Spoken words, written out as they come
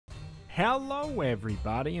Hello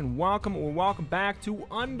everybody, and welcome back to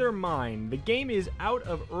UnderMine. The game is out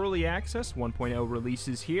of early access, 1.0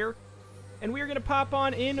 releases here, and we are going to pop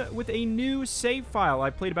on in with a new save file. I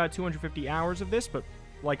played about 250 hours of this, but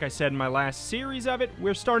like I said in my last series of it,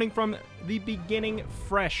 we're starting from the beginning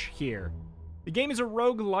fresh here. The game is a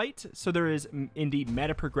roguelite, so there is indeed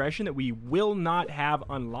meta progression that we will not have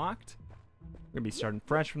unlocked. We're going to be starting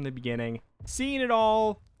fresh from the beginning, seeing it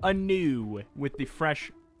all anew with the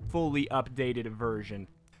fresh, fully updated version.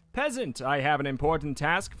 Peasant, I have an important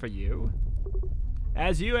task for you.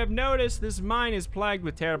 As you have noticed, this mine is plagued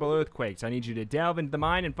with terrible earthquakes. I need you to delve into the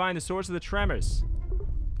mine and find the source of the tremors.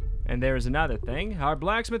 And there is another thing. Our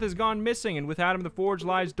blacksmith has gone missing, and without him the forge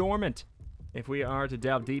lies dormant. If we are to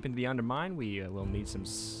delve deep into the undermine, we will need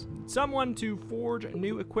someone to forge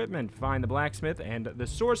new equipment. Find the blacksmith and the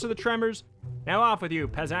source of the tremors. Now off with you,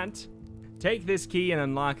 peasant. Take this key and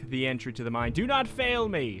unlock the entry to the mine. Do not fail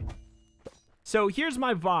me. So here's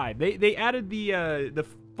my vibe. They added the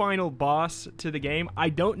final boss to the game. I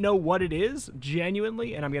don't know what it is,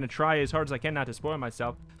 genuinely, and I'm going to try as hard as I can not to spoil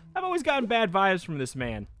myself. I've always gotten bad vibes from this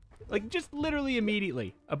man. Like, just literally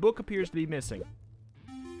immediately. A book appears to be missing.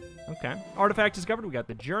 Okay. Artifact discovered. We got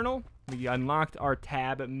the journal. We unlocked our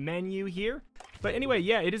tab menu here. But anyway,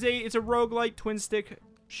 yeah, it's a roguelite twin stick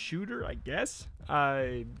shooter, I guess.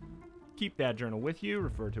 Keep that journal with you.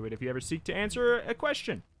 Refer to it if you ever seek to answer a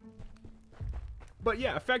question. But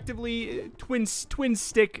yeah, effectively, twin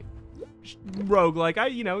stick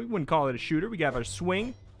roguelike. We wouldn't call it a shooter. We have our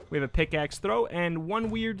swing. We have a pickaxe throw. And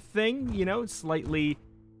one weird thing, slightly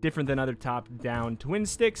different than other top-down twin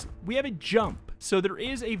sticks, we have a jump. So there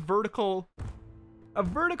is a vertical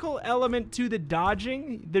element to the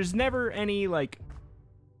dodging. There's never any,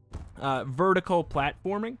 vertical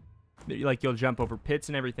platforming. Like, you'll jump over pits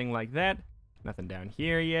and everything like that. Nothing down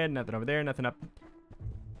here yet. Nothing over there. Nothing up.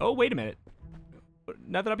 Oh, wait a minute.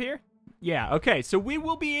 Nothing up here? Yeah, okay. So we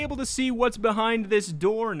will be able to see what's behind this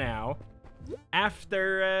door now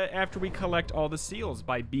after we collect all the seals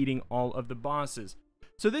by beating all of the bosses.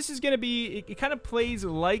 So this is going to be... It kind of plays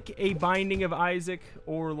like a Binding of Isaac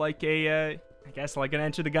or like a... I guess like an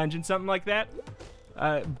Enter the Gungeon, something like that.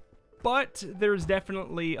 But there's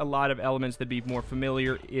definitely a lot of elements that'd be more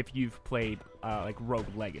familiar if you've played, like, Rogue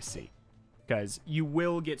Legacy. Because you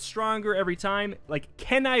will get stronger every time. Like,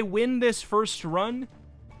 can I win this first run?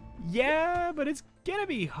 Yeah, but it's gonna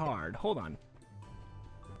be hard. Hold on.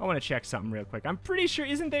 I want to check something real quick. I'm pretty sure,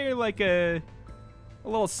 isn't there, like, a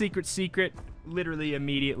little secret, literally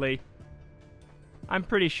immediately? I'm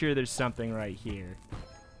pretty sure there's something right here.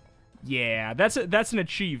 Yeah, that's an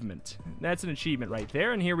achievement. That's an achievement right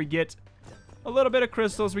there. And here we get a little bit of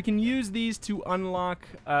crystals. We can use these to unlock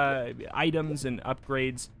items and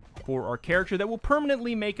upgrades for our character that will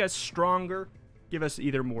permanently make us stronger. Give us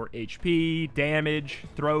either more HP, damage,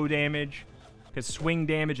 throw damage. Because swing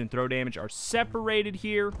damage and throw damage are separated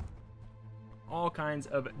here. All kinds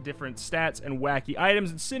of different stats and wacky items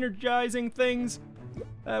and synergizing things.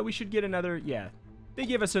 We should get another, yeah. They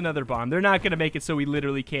give us another bomb. They're not going to make it so we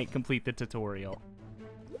literally can't complete the tutorial.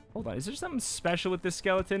 Hold on. Is there something special with this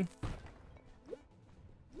skeleton?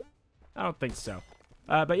 I don't think so.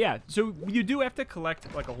 But yeah, so you do have to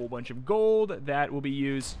collect like a whole bunch of gold that will be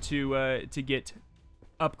used to get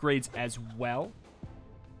upgrades as well.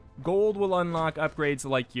 Gold will unlock upgrades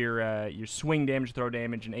like your swing damage, throw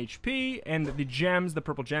damage, and HP. And the gems, the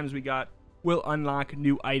purple gems we got, will unlock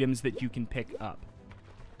new items that you can pick up.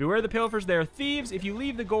 Beware the pilfers, they are thieves. If you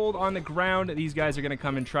leave the gold on the ground, these guys are going to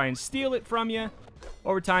come and try and steal it from you.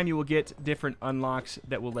 Over time, you will get different unlocks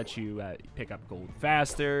that will let you pick up gold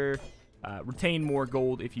faster, retain more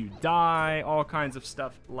gold if you die, all kinds of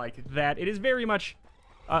stuff like that. It is very much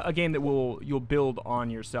a game that you'll build on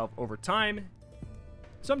yourself over time.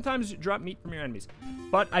 Sometimes drop meat from your enemies.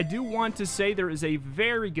 But I do want to say there is a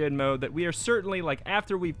very good mode that we are certainly, like,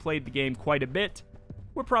 after we played the game quite a bit,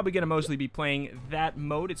 we're probably going to mostly be playing that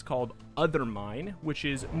mode. It's called UnderMine, which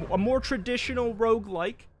is a more traditional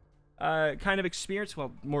roguelike kind of experience.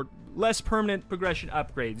 Well, less permanent progression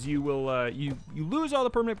upgrades. You will you lose all the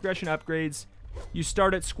permanent progression upgrades. You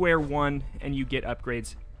start at square one, and you get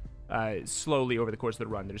upgrades slowly over the course of the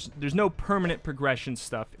run. There's no permanent progression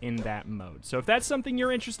stuff in that mode. So if that's something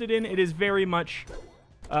you're interested in, it is very much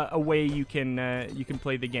a way you can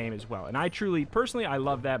play the game as well. And I personally, I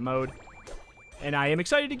love that mode. And I am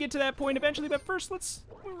excited to get to that point eventually, but first,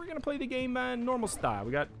 we're going to play the game normal style.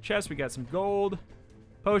 We got chests, we got some gold,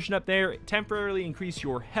 potion up there, temporarily increase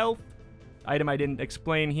your health. Item I didn't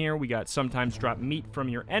explain here, we got sometimes drop meat from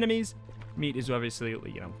your enemies. Meat is obviously,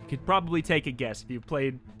 you could probably take a guess if you've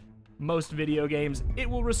played most video games. It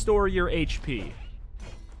will restore your HP.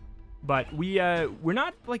 But we're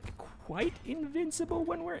not, like, quite invincible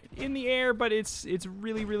when we're in the air, but it's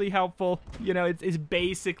really, really helpful. You know, it's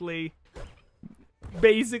basically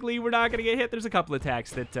we're not going to get hit. There's a couple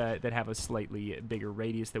attacks that have a slightly bigger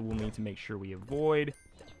radius that we'll need to make sure we avoid.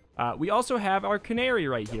 We also have our canary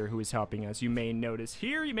right here who is helping us. You may notice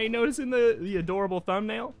here, you may notice in the adorable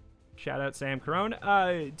thumbnail, shout out Sam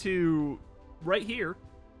Carone, to right here,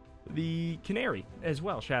 the canary as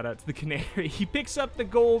well. Shout out to the canary. He picks up the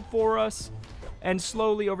gold for us, and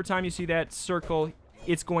slowly over time you see that circle.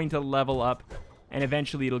 It's going to level up, and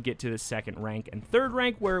eventually it'll get to the 2nd rank and 3rd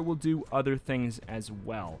rank where it will do other things as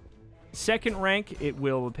well. 2nd rank, it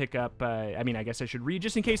will pick up, I mean, I guess I should read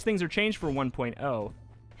just in case things are changed for 1.0.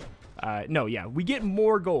 No, yeah, we get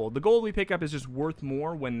more gold. The gold we pick up is just worth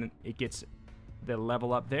more when it gets the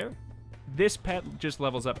level up there. This pet just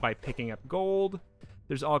levels up by picking up gold.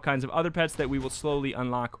 There's all kinds of other pets that we will slowly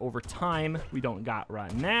unlock over time. We don't got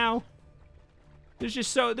right now. There's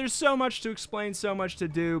so much to explain, so much to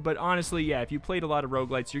do, but honestly, yeah, if you played a lot of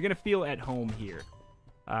roguelites, you're gonna feel at home here.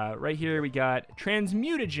 Right here we got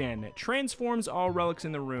Transmutagen. Transforms all relics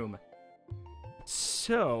in the room.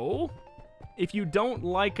 So, if you don't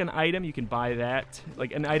like an item, you can buy that.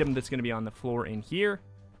 Like an item that's gonna be on the floor in here.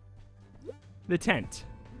 The tent.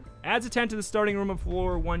 Adds a tent to the starting room of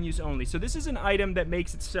floor, 1 use only. So this is an item that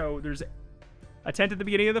makes it so there's a tent at the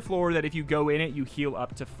beginning of the floor that if you go in it, you heal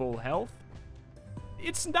up to full health.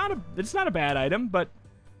 It's not a bad item, but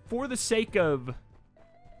for the sake of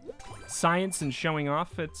science and showing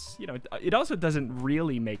off, it's, you know, it also doesn't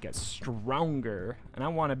really make us stronger, and I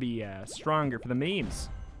want to be stronger for the memes.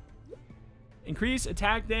 Increase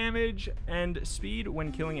attack damage and speed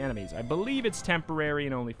when killing enemies. I believe it's temporary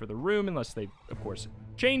and only for the room, unless they, of course,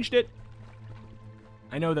 changed it.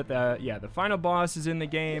 I know that the final boss is in the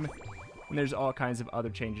game, and there's all kinds of other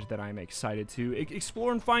changes that I'm excited to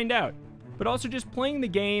explore and find out. But also just playing the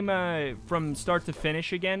game from start to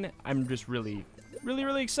finish again, I'm just really, really,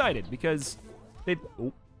 really excited because they...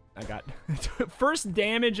 Oh, I got first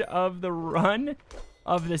damage of the run,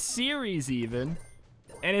 of the series even.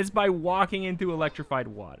 And it's by walking into electrified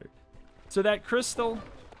water. So that crystal,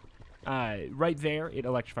 right there, it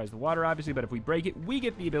electrifies the water, obviously, but if we break it, we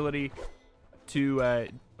get the ability to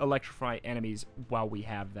electrify enemies while we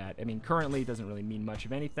have that. I mean, currently, it doesn't really mean much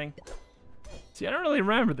of anything. See, I don't really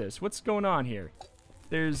remember this. What's going on here?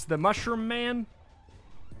 There's the Mushroom Man,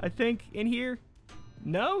 I think, in here.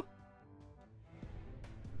 No?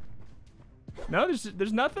 No,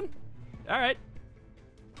 there's nothing? All right.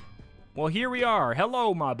 Well, here we are.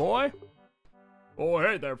 Hello, my boy. Oh,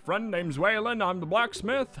 hey there, friend. Name's Waylon. I'm the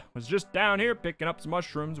blacksmith. Was just down here picking up some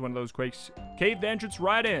mushrooms. One of those quakes caved the entrance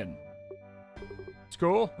right in. It's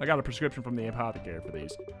cool. I got a prescription from the apothecary for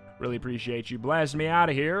these. Really appreciate you blasting me out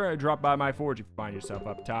of here. Drop by my forge if you find yourself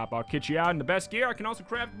up top. I'll kit you out in the best gear. I can also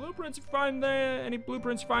craft blueprints if you find any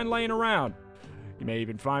blueprints you find laying around. You may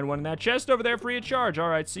even find one in that chest over there free of charge. All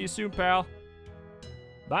right, see you soon, pal.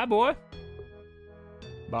 Bye, boy.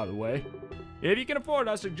 By the way, if you can afford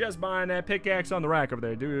it, I suggest buying that pickaxe on the rack over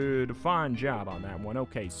there. Dude, a fine job on that one.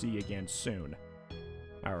 Okay, see you again soon.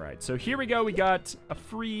 All right, so here we go. We got a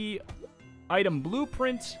free item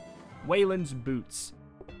blueprint, Waylon's boots.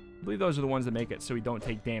 I believe those are the ones that make it so we don't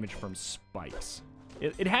take damage from spikes.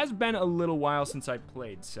 It has been a little while since I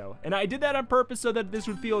played, so... And I did that on purpose so that this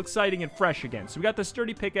would feel exciting and fresh again. So we got the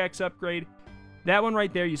sturdy pickaxe upgrade. That one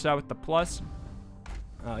right there you saw with the plus.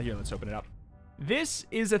 Here, let's open it up. This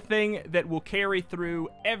is a thing that will carry through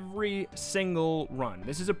every single run.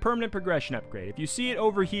 This is a permanent progression upgrade. If you see it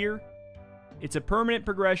over here, it's a permanent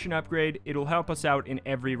progression upgrade. It'll help us out in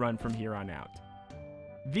every run from here on out.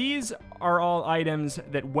 These are all items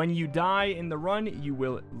that when you die in the run, you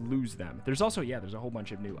will lose them. There's also, yeah, there's a whole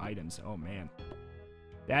bunch of new items. Oh, man.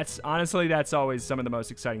 Honestly, that's always some of the most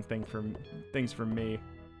exciting things for me.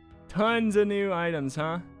 Tons of new items,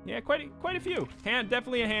 huh? Yeah, quite a few.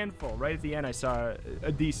 Definitely a handful. Right at the end, I saw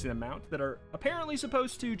a decent amount that are apparently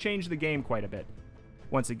supposed to change the game quite a bit.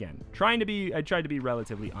 Once again, I tried to be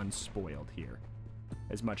relatively unspoiled here,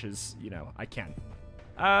 as much as, you know, I can.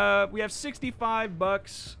 We have 65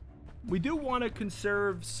 bucks. We do want to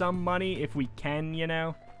conserve some money if we can, you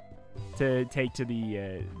know, to take to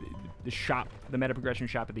the shop, the meta progression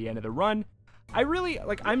shop at the end of the run.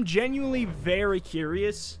 I'm genuinely very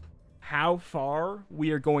curious how far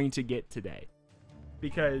we are going to get today,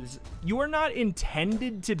 because you are not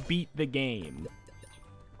intended to beat the game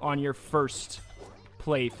on your first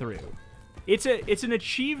playthrough. It's an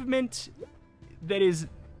achievement that is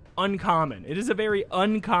uncommon. It is a very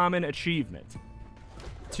uncommon achievement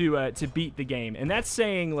to beat the game, and that's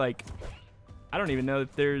saying, like, I don't even know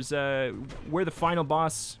if there's where the final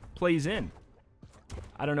boss plays in.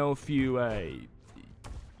 I don't know if you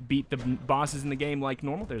beat the bosses in the game like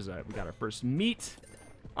normal. We got our first meat.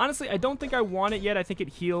 Honestly, I don't think I want it yet. I think it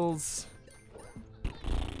heals...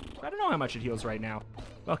 I don't know how much it heals right now.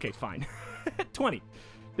 Okay, fine. 20.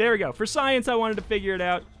 There we go. For science, I wanted to figure it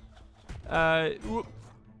out.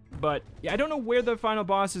 But yeah, I don't know where the final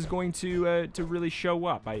boss is going to really show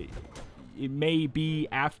up. It may be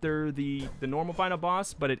after the normal final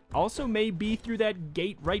boss, but it also may be through that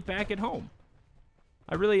gate right back at home.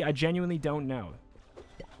 I genuinely don't know.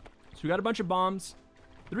 So we got a bunch of bombs.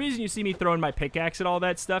 The reason you see me throwing my pickaxe at all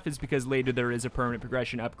that stuff is because later there is a permanent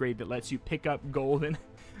progression upgrade that lets you pick up gold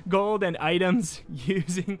and items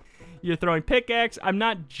using your throwing pickaxe. I'm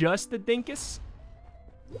not just a dinkus.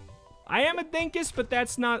 I am a dinkus, but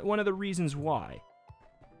that's not one of the reasons why.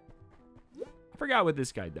 I forgot what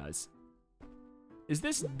this guy does. Is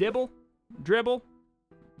this Dibble? Dribble?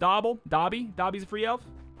 Dobble? Dobby? Dobby's a free elf?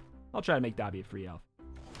 I'll try to make Dobby a free elf.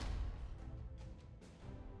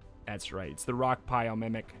 That's right. It's the rock pile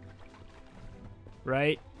mimic.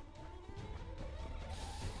 Right?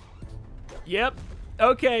 Yep.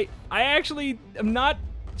 Okay. I actually am not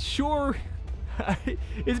sure.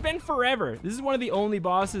 It's been forever. This is one of the only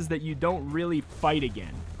bosses that you don't really fight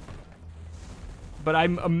again. But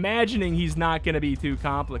I'm imagining he's not going to be too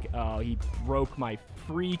complicated. Oh, he broke my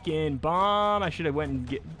freaking bomb. I should have went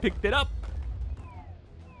and picked it up.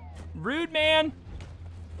 Rude, man.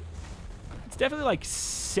 It's definitely, like,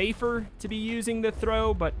 safer to be using the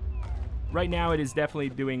throw, but right now it is definitely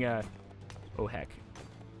doing a... Oh, heck.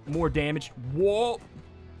 More damage. Whoa!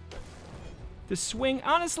 The swing,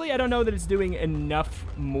 honestly, I don't know that it's doing enough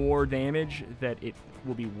more damage that it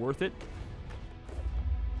will be worth it.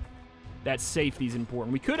 That safety is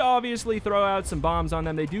important. We could obviously throw out some bombs on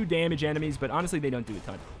them. They do damage enemies, but honestly, they don't do a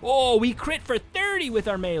ton. Oh, we crit for 30 with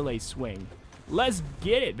our melee swing. Let's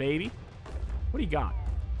get it, baby. What do you got?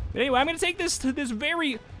 But anyway, I'm going to take this to this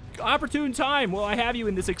very opportune time while I have you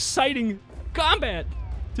in this exciting combat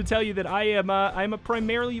to tell you that I'm a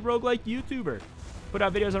primarily roguelike YouTuber. Put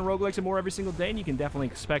out videos on roguelikes and more every single day, and you can definitely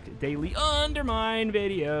expect daily UnderMine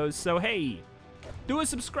videos. So, hey, do a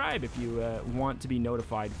subscribe if you want to be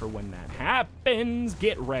notified for when that happens.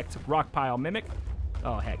 Get wrecked, rock pile mimic.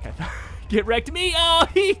 Oh, heck, I thought, get wrecked me. Oh,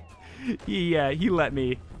 he let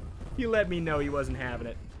me know he wasn't having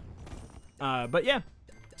it. But yeah,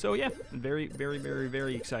 so yeah, very, very, very,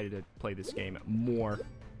 very excited to play this game more.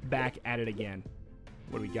 Back at it again.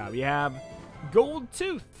 What do we got? We have Gold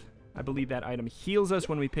Tooth. I believe that item heals us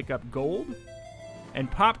when we pick up gold. And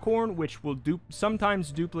popcorn, which will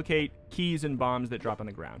sometimes duplicate keys and bombs that drop on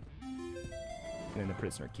the ground. And then the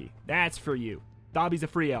prisoner key. That's for you. Dobby's a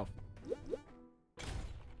free elf.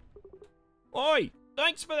 Oi!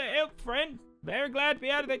 Thanks for the help, friend. Very glad to be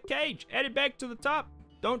out of that cage. Headed back to the top.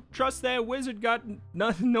 Don't trust that wizard got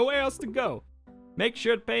nowhere else to go. Make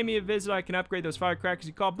sure to pay me a visit. I can upgrade those firecrackers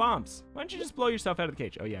you call bombs. Why don't you just blow yourself out of the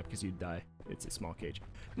cage? Oh yeah, because you'd die. It's a small cage.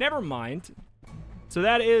 Never mind. So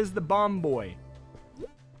that is the bomb boy.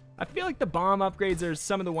 I feel like the bomb upgrades are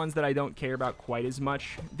some of the ones that I don't care about quite as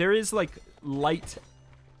much. There is like light,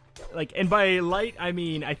 and by light I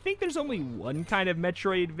mean I think there's only one kind of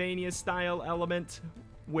Metroidvania style element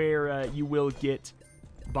where you will get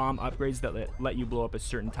bomb upgrades that let you blow up a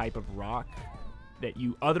certain type of rock that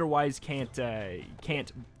you otherwise can't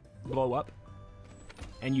blow up,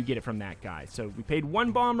 and you get it from that guy. So we paid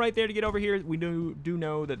one bomb right there to get over here. We do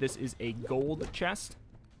know that this is a gold chest.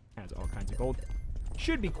 Has all kinds of gold.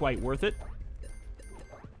 Should be quite worth it.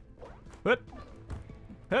 Hup.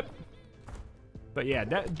 Hup. But yeah,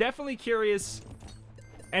 definitely curious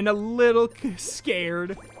and a little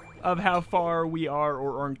scared of how far we are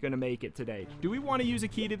or aren't going to make it today. Do we want to use a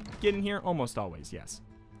key to get in here? Almost always, yes.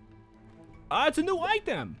 It's a new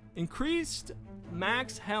item. Increased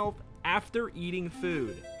max health after eating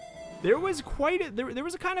food. There was there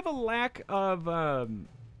was a kind of a lack of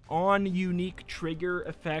on unique trigger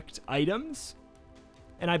effect items.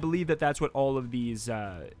 And I believe that that's what all of these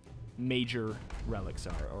major relics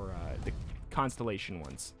are, or the constellation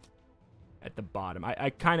ones at the bottom.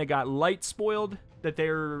 I kind of got light spoiled that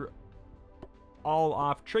they're all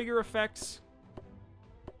off trigger effects.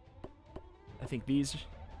 I think these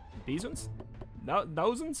ones? No,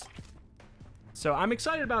 those ones? So I'm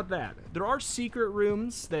excited about that. There are secret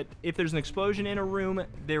rooms that if there's an explosion in a room,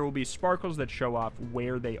 there will be sparkles that show off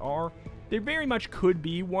where they are. There very much could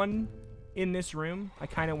be one in this room. I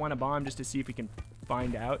kind of want a bomb just to see if we can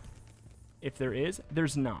find out if there is.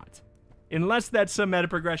 There's not. Unless that's some meta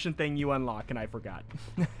progression thing you unlock and I forgot.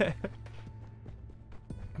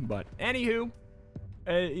 But anywho,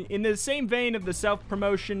 in the same vein of the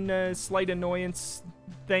self-promotion slight annoyance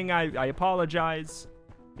thing, I apologize.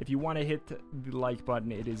 If you want to hit the like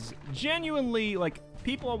button, it is genuinely, like,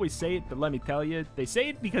 people always say it, but let me tell you, they say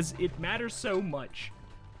it because it matters so much.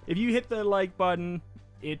 If you hit the like button,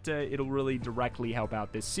 it'll really directly help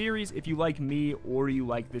out this series. If you like me or you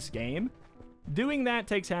like this game, doing that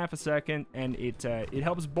takes half a second, and it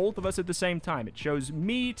helps both of us at the same time. It shows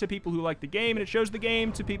me to people who like the game, and it shows the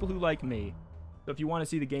game to people who like me. So if you want to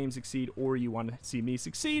see the game succeed or you want to see me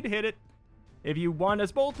succeed, hit it. If you want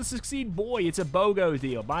us both to succeed, boy, it's a BOGO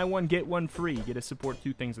deal. Buy one, get one free. Get to support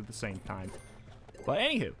two things at the same time. But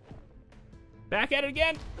anywho, back at it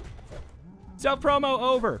again. Self-promo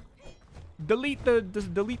over. Delete the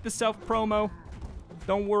self-promo.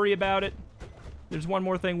 Don't worry about it. There's one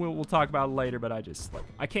more thing we'll talk about later, but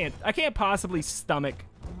I can't possibly stomach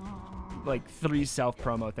like 3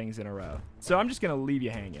 self-promo things in a row. So I'm just gonna leave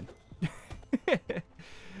you hanging.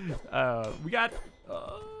 We got.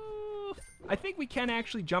 I think we can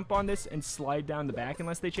actually jump on this and slide down the back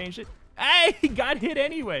unless they changed it. Hey, got hit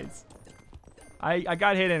anyways. I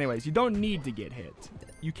got hit anyways. You don't need to get hit.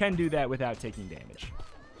 You can do that without taking damage.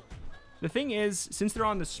 The thing is, since they're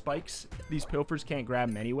on the spikes, these pilfers can't grab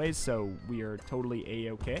them anyways, so we are totally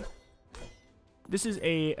A-okay. This is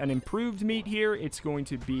an improved meat here. It's going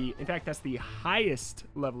to be, in fact, that's the highest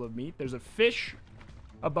level of meat. There's a fish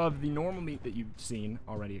above the normal meat that you've seen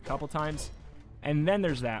already a couple times. And then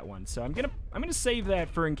there's that one. So I'm gonna save that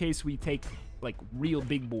for in case we take like real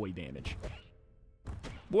big boy damage.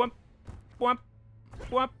 Whoop, whoop,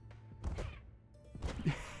 whoop.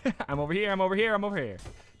 I'm over here. I'm over here. I'm over here.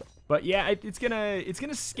 But yeah, it's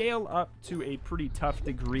gonna scale up to a pretty tough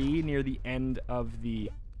degree near the end of the.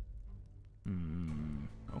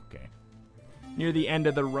 Okay. Near the end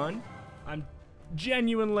of the run, I'm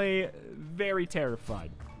genuinely very terrified.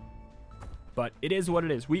 But it is what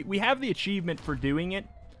it is. We have the achievement for doing it.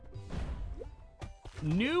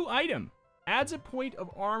 New item. Adds a point of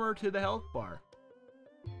armor to the health bar.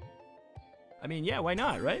 I mean, yeah, why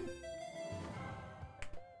not, right?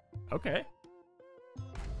 Okay.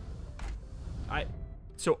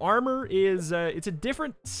 So armor is, it's a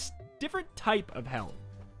different type of health.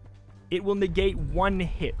 It will negate 1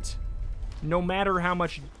 hit. No matter how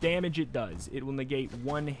much damage it does, it will negate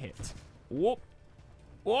 1 hit. Whoop.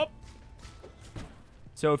 Whoop.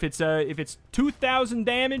 So if it's 2,000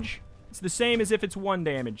 damage, it's the same as if it's 1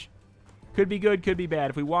 damage. Could be good, could be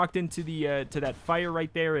bad. If we walked into the to that fire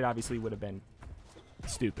right there, it obviously would have been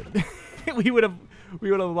stupid. we would have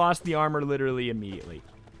lost the armor literally immediately.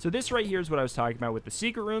 So this right here is what I was talking about with the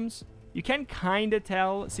secret rooms. You can kind of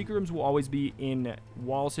tell secret rooms will always be in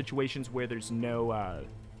wall situations where there's no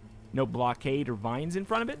no blockade or vines in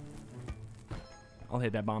front of it. I'll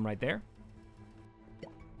hit that bomb right there.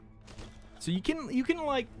 So you can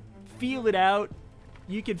like feel it out.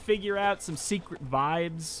 You can figure out some secret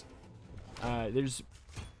vibes. Oh,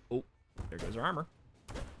 there goes our armor.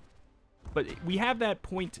 But we have that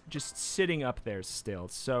point just sitting up there still,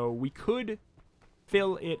 so we could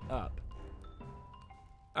fill it up.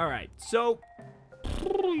 All right, so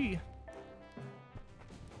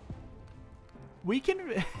we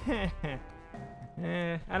can.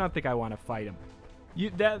 I don't think I want to fight him.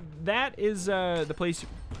 That is the place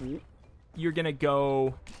you're gonna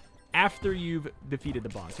go after you've defeated the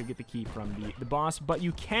boss. You'll get the key from the boss, but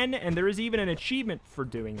you can, and there is even an achievement for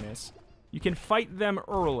doing this. You can fight them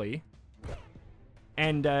early,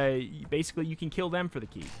 and basically you can kill them for the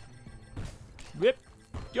key. Whip.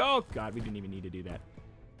 Oh god, we didn't even need to do that.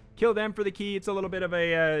 Kill them for the key. It's a little bit of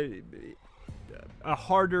a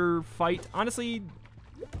harder fight. Honestly,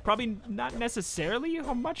 probably not necessarily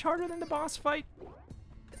much harder than the boss fight,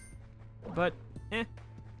 but eh.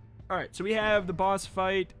 Alright, so we have the boss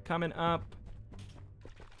fight coming up.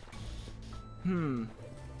 The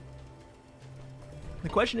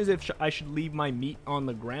question is if I should leave my meat on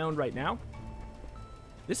the ground right now.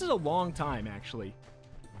 This is a long time, actually.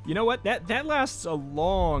 You know what? That lasts a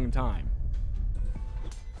long time.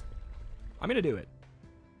 I'm gonna do it.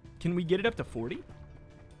 Can we get it up to 40?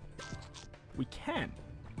 We can.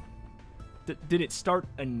 Did it start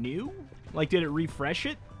anew? Like, did it refresh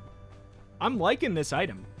it? I'm liking this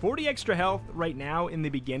item. 40 extra health right now in the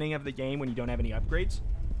beginning of the game when you don't have any upgrades.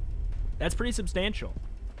 That's pretty substantial.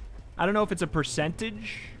 I don't know if it's a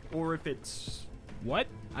percentage or if it's... What?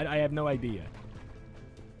 I have no idea.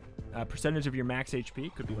 Percentage of your max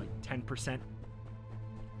HP could be like 10%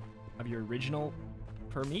 of your original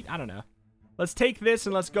per meat. I don't know. Let's take this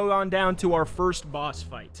and let's go on down to our first boss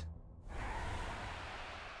fight.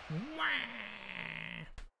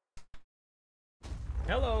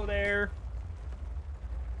 Hello there.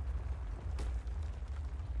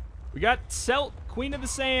 We got Celt, Queen of the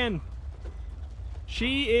Sand.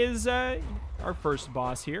 She is our first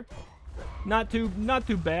boss here. Not too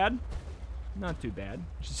bad. Not too bad.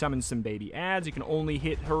 She summons some baby ads. You can only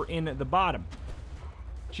hit her in the bottom.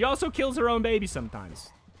 She also kills her own baby sometimes.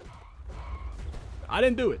 I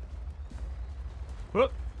didn't do it.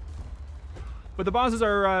 Whoop. But the bosses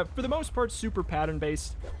are, for the most part, super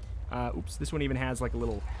pattern-based. Oops, this one even has like a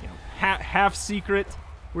little, you know, half secret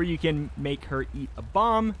where you can make her eat a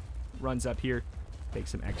bomb. Runs up here, takes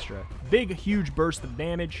some extra big, huge burst of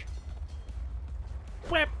damage.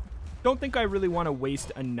 Whip. Don't think I really want to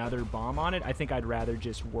waste another bomb on it. I think I'd rather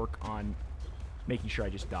just work on making sure I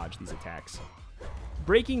just dodge these attacks.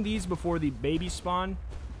 Breaking these before the baby spawn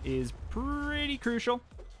is pretty crucial.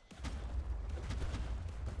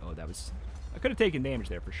 Oh, that was... I could have taken damage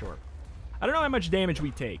there for sure. I don't know how much damage we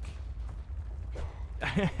take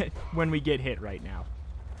when we get hit right now.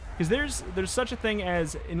 Because there's such a thing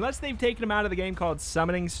as, unless they've taken them out of the game, called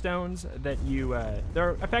summoning stones, that you,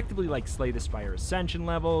 they're effectively like Slay the Spire Ascension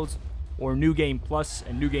levels, or New Game Plus,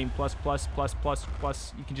 and New Game Plus, plus, plus, plus,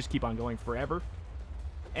 plus. You can just keep on going forever.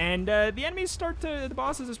 And the enemies the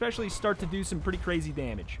bosses especially, start to do some pretty crazy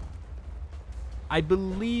damage. I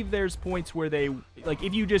believe there's points where they, like,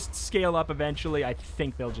 if you just scale up eventually, I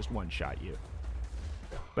think they'll just one-shot you.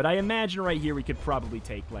 But I imagine right here we could probably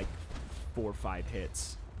take, like, 4 or 5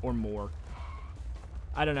 hits. Or more.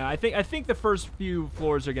 I don't know. I think the first few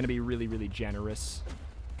floors are going to be really, really generous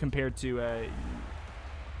compared to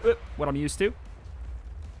what I'm used to.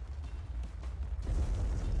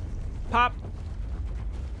 Pop.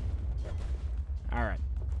 All right.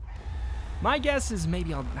 My guess is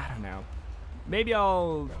maybe I don't know. Maybe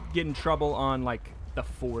I'll get in trouble on like the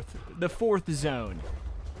fourth zone.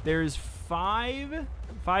 There's five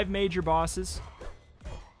major bosses.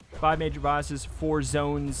 5 major bosses, 4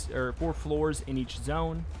 zones, or 4 floors in each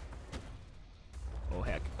zone. Oh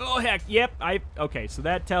heck! Oh heck! Yep. Okay. So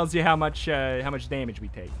that tells you how much damage we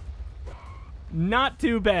take. Not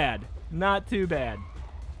too bad. Not too bad.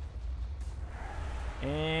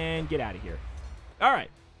 And get out of here. All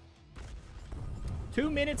right.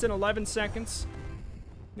 2 minutes and 11 seconds.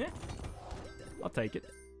 Yeah. I'll take it.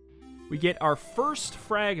 We get our first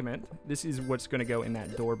fragment. This is what's going to go in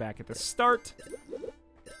that door back at the start.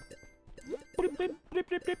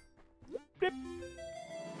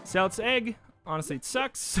 Celt's egg. Honestly, it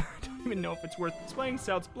sucks. I don't even know if it's worth explaining.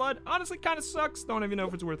 Celt's blood. Honestly, kind of sucks. Don't even know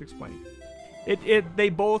if it's worth explaining. They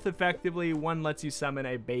both effectively, one lets you summon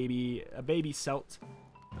a baby Celt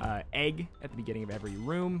egg at the beginning of every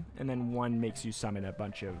room, and then one makes you summon a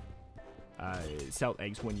bunch of Celt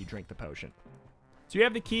eggs when you drink the potion. So you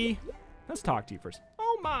have the key. Let's talk to you first.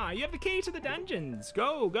 Oh my, you have the key to the dungeons.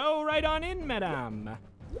 Go right on in, madame.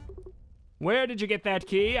 Where did you get that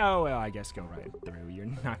key? Oh, well, I guess go right through. You're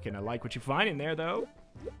not going to like what you find in there, though.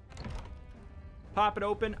 Pop it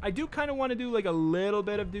open. I do kind of want to do, like, a little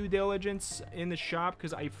bit of due diligence in the shop,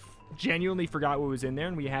 because I genuinely forgot what was in there,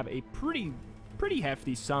 and we have a pretty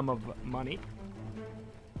hefty sum of money.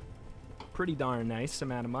 Pretty darn nice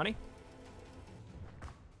amount of money.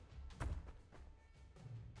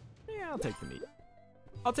 Yeah, I'll take the meat.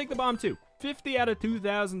 I'll take the bomb, too. 50 out of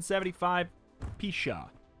 2,075. Pisha,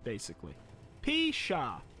 basically.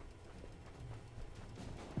 Pisha.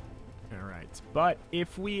 Alright, but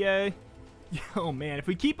if we, oh man, if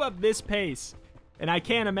we keep up this pace, and I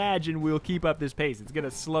can't imagine we'll keep up this pace, it's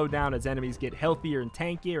gonna slow down as enemies get healthier and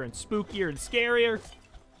tankier and spookier and scarier.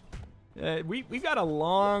 We've got a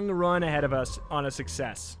long run ahead of us on a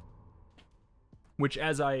success. Which,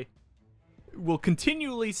 as I will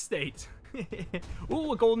continually state...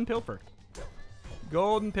 Ooh, a golden pilfer.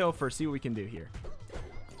 Golden pilfer, see what we can do here.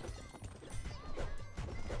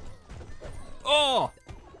 Oh!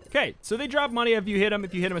 Okay, so they drop money if you hit them.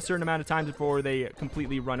 If you hit them a certain amount of times before they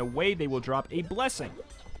completely run away, they will drop a blessing.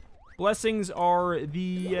 Blessings are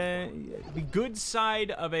the good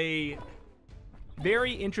side of a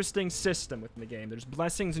very interesting system within the game. There's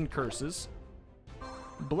blessings and curses.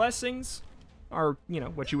 Blessings are, you know,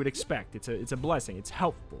 what you would expect. It's a blessing. It's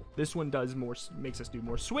helpful. This one does more, makes us do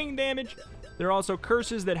more swing damage. There are also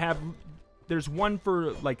curses that have, there's one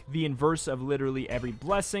for like the inverse of literally every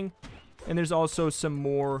blessing. And there's also some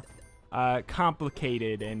more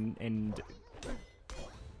complicated and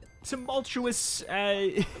tumultuous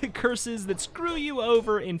curses that screw you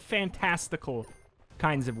over in fantastical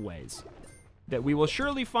kinds of ways that we will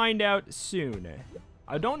surely find out soon.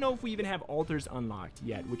 I don't know if we even have altars unlocked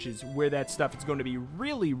yet, which is where that stuff is going to be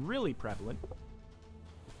really, really prevalent.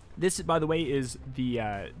 This, by the way, is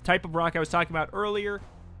the type of rock I was talking about earlier.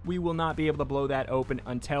 We will not be able to blow that open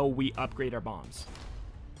until we upgrade our bombs.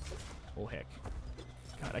 Oh, heck.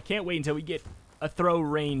 God, I can't wait until we get a throw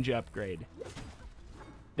range upgrade.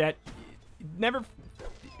 That never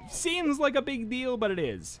seems like a big deal, but it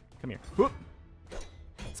is. Come here. Whoop.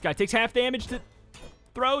 This guy takes half damage to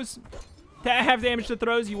throws. Half damage to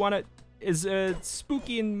throws. You want to, as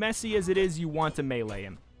spooky and messy as it is, you want to melee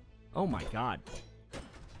him. Oh my God.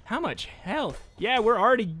 How much health? Yeah, we're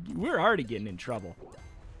already getting in trouble.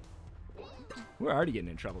 We're already getting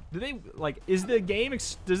in trouble. Do they, like, is the game,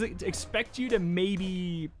 does it expect you to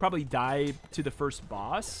maybe probably die to the first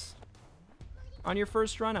boss on your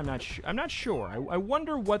first run? I'm not sure. I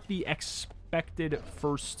wonder what the expected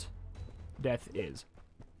first death is.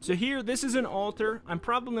 So here, this is an altar. I'm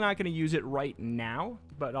probably not going to use it right now,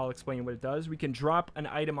 but I'll explain what it does. We can drop an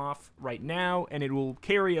item off right now, and it will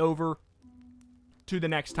carry over to the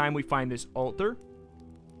next time we find this altar.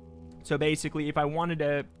 So basically, if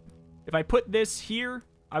I put this here,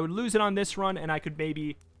 I would lose it on this run, and I could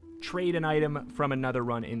maybe trade an item from another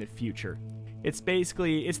run in the future. It's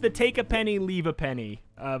basically, it's the take a penny, leave a penny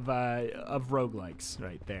of roguelikes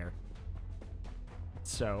right there.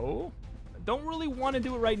 So, don't really want to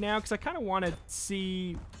do it right now, because I kind of want to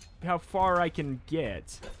see how far I can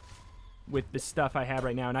get with the stuff I have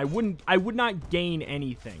right now, and I would not gain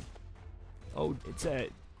anything. Oh, it's a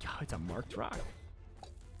marked rock.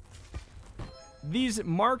 These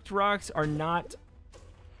marked rocks are not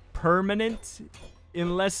permanent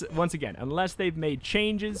unless, once again, unless they've made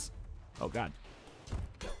changes. Oh God.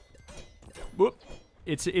 Whoop.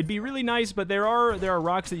 It'd be really nice, but there are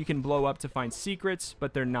rocks that you can blow up to find secrets,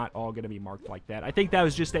 but they're not all going to be marked like that. I think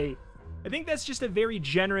that's just a very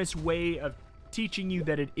generous way of teaching you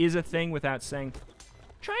that it is a thing without saying,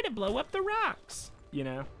 try to blow up the rocks, you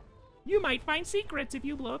know? You might find secrets if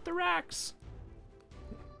you blow up the rocks.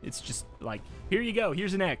 It's just like, here you go.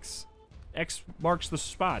 Here's an X. X marks the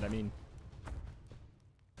spot. I mean,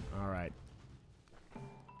 all right.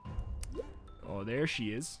 Oh, there she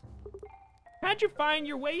is. How'd you find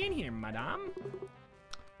your way in here, madame?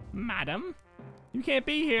 Madam, you can't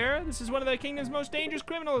be here. This is one of the kingdom's most dangerous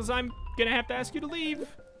criminals. I'm gonna have to ask you to leave.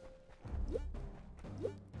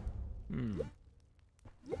 Did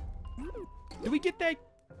we get that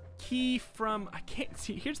key from, I can't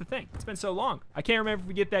see, here's the thing, it's been so long, I can't remember if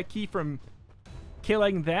we get that key from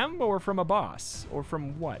killing them or from a boss or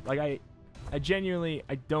from what. Like I genuinely,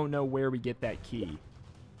 I don't know where we get that key.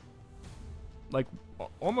 Like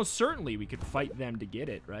almost certainly we could fight them to get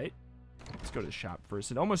it, right? Let's go to the shop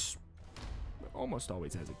first. It almost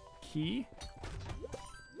always has a key.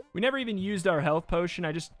 We never even used our health potion.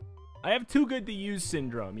 I have too good to use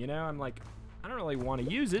syndrome, you know? I'm like, I don't really want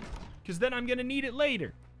to use it because then I'm gonna need it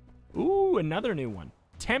later. Ooh, another new one.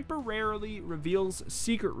 Temporarily reveals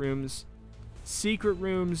secret rooms. Secret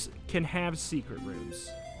rooms can have secret rooms.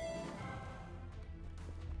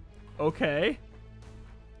 Okay.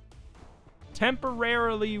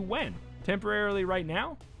 Temporarily when? Temporarily right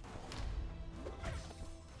now?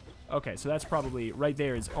 Okay, so that's probably right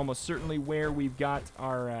there is almost certainly where we've got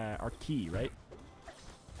our key, right?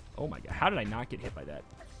 Oh my God, how did I not get hit by that?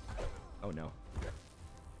 Oh no.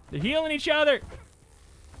 They're healing each other.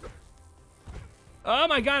 Oh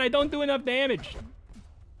my God, I don't do enough damage.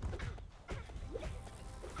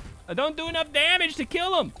 I don't do enough damage to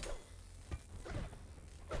kill him.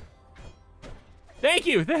 Thank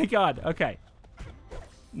you, thank God. Okay.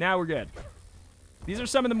 Now we're good. These are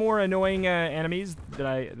some of the more annoying enemies that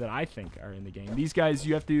I think are in the game. These guys,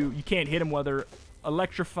 you can't hit them while they're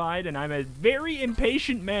electrified, and I'm a very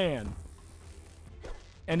impatient man.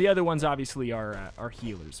 And the other ones obviously are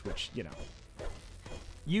healers, which, you know,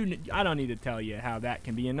 I don't need to tell you how that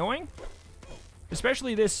can be annoying.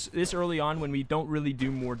 Especially this early on when we don't really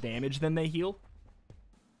do more damage than they heal.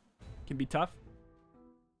 Can be tough.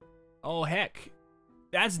 Oh, heck.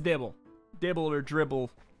 That's Dibble. Dibble or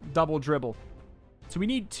Dribble. Double Dribble. So we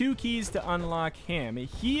need 2 keys to unlock him.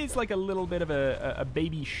 He is like a little bit of a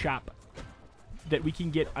baby shop that we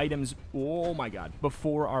can get items, oh my God,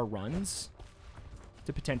 before our runs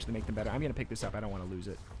to potentially make them better. I'm going to pick this up. I don't want to lose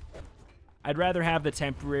it. I'd rather have the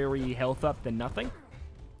temporary health up than nothing.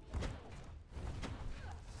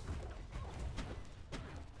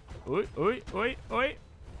 Oi, oi, oi, oi.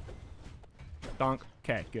 Donk.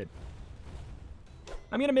 Okay, good.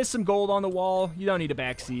 I'm going to miss some gold on the wall. You don't need to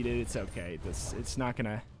backseat it. It's okay. It's not going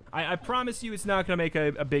to... I promise you it's not going to make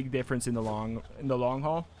a big difference in the long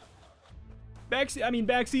haul.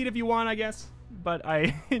 Backseat if you want, I guess. But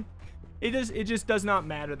it just does not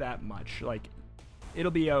matter that much. Like,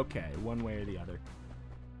 it'll be okay one way or the other.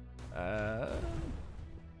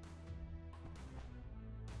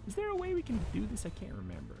 Is there a way we can do this? I can't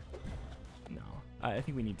remember. No. I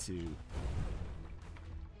think we need to...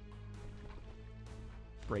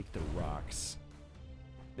 break the rocks.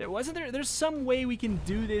 There's some way we can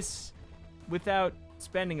do this without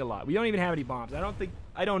spending a lot. We don't even have any bombs. I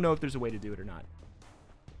don't know if there's a way to do it or not.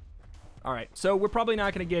 All right, so we're probably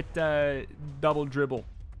not going to get double dribble.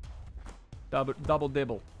 Double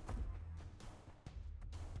dibble.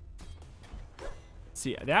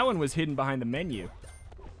 See, that one was hidden behind the menu.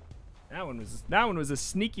 That one was a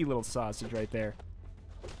sneaky little sausage right there.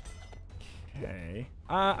 Okay.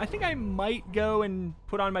 I think I might go and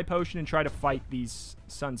put on my potion and try to fight these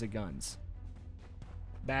sons of guns.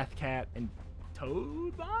 Bathcat and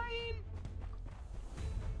Toadvine?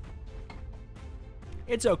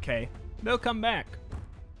 It's okay. They'll come back.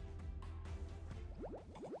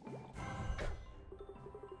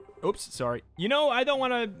 Oops, sorry. You know, I don't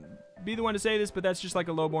want to be the one to say this, but that's just like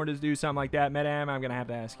a lowborn to do something like that. Madam, I'm going to have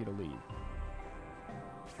to ask you to leave.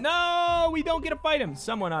 No, we don't get to fight him.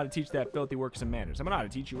 Someone ought to teach that filthy work some manners. Someone ought to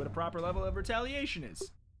teach you what a proper level of retaliation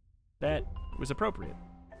is. That was appropriate.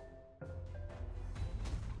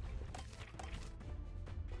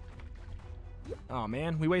 Oh,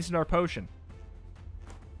 man, we wasted our potion.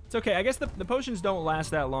 It's okay. I guess the potions don't last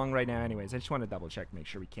that long right now anyways. I just want to double check, make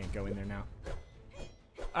sure we can't go in there now.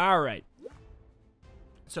 All right.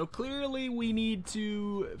 So clearly we need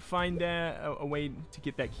to find a way to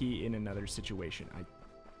get that key in another situation.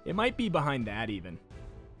 It might be behind that even.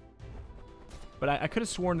 But I could have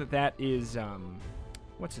sworn that is,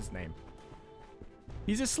 what's his name?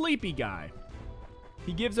 He's a sleepy guy.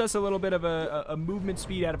 He gives us a little bit of a movement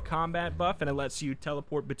speed out of combat buff, and it lets you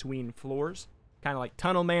teleport between floors. Kind of like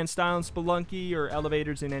Tunnel Man style in Spelunky or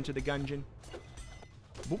elevators in Enter the Gungeon.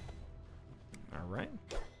 Boop. All right.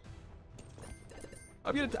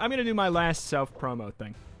 I'm gonna do my last self-promo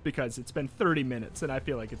thing because it's been 30 minutes and I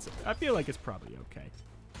feel like it's probably okay.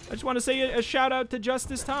 I just want to say a shout out to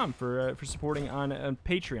JusticeTom for supporting on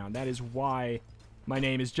Patreon. That is why my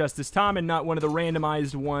name is JusticeTom and not one of the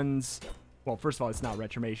randomized ones. Well, first of all, it's not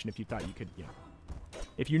Retromation. If you thought you could, you know,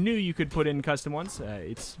 if you knew you could put in custom ones,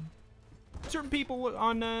 it's certain people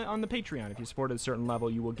on the Patreon. If you support at a certain level,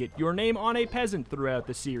 you will get your name on a peasant throughout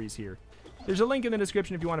the series here. There's a link in the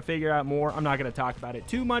description if you want to figure out more. I'm not going to talk about it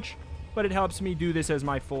too much, but it helps me do this as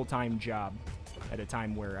my full-time job at a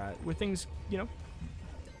time where things, you know,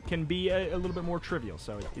 can be a little bit more trivial.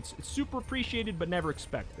 So it's super appreciated, but never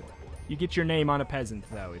expected. You get your name on a peasant,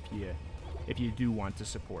 though, if you do want to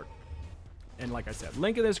support. And like I said,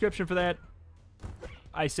 link in the description for that.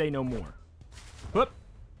 I say no more. Whoop.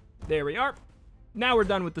 There we are. Now we're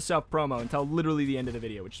done with the self-promo until literally the end of the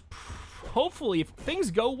video, which hopefully, if things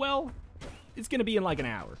go well, it's going to be in like an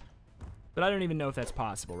hour. But I don't even know if that's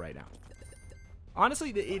possible right now.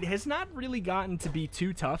 Honestly, it has not really gotten to be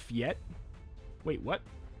too tough yet. Wait, what?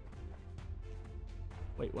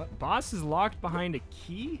 Wait, what? Boss is locked behind a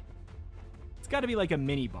key? It's got to be like a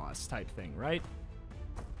mini-boss type thing, right?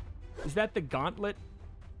 Is that the gauntlet?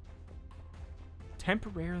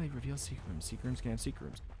 Temporarily reveal secret rooms. Secret rooms can have secret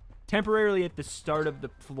rooms. Temporarily at the start of the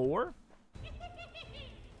floor?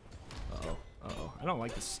 Uh-oh. Uh-oh. I don't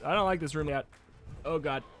like this. I don't like this room yet. Oh,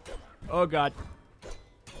 God. Oh, God.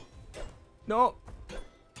 No.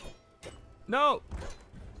 No.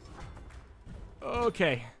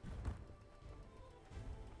 Okay.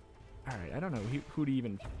 All right. I don't know who to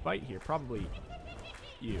even fight here. Probably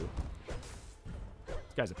you.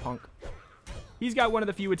 This guy's a punk. He's got one of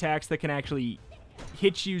the few attacks that can actually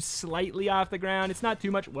hit you slightly off the ground. It's not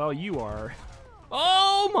too much. Well, you are.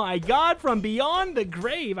 Oh, my God. From beyond the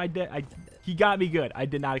grave. He got me good. I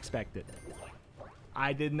did not expect it.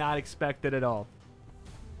 I did not expect it at all.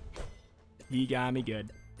 He got me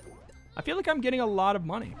good. I feel like I'm getting a lot of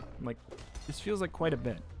money. I'm like, this feels like quite a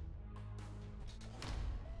bit.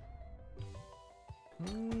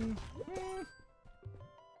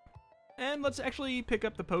 And let's actually pick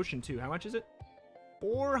up the potion too. How much is it?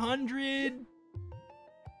 400.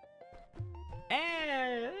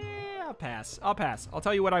 I'll pass. I'll pass. I'll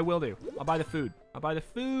tell you what I will do. I'll buy the food. I'll buy the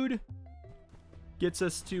food. Gets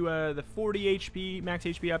us to the 40 HP, max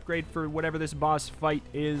HP upgrade for whatever this boss fight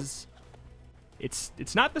is.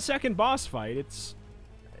 It's not the second boss fight. It's,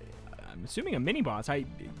 I'm assuming, a mini boss.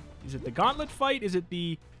 Is it the gauntlet fight? Is it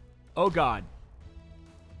the... Oh, God.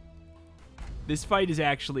 This fight is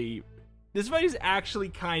actually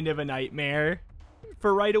kind of a nightmare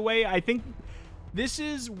for right away. I think this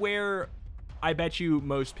is where I bet you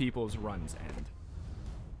most people's runs end.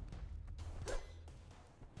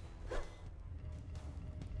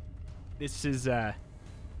 This is,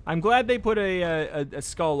 I'm glad they put a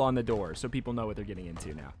skull on the door so people know what they're getting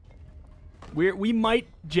into now. We might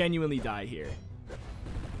genuinely die here.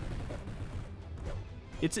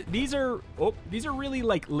 These are really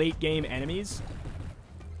like late game enemies.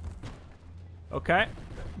 Okay.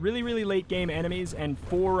 Really, really late game enemies, and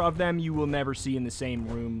 4 of them you will never see in the same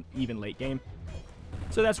room, even late game.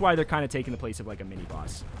 So that's why they're kind of taking the place of like a mini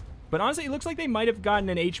boss. But honestly, it looks like they might have gotten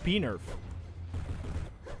an HP nerf.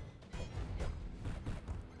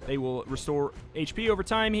 They will restore HP over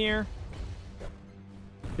time here.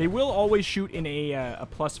 They will always shoot in a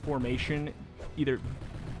plus formation, either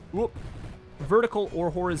vertical or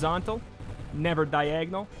horizontal, never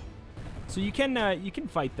diagonal. So you can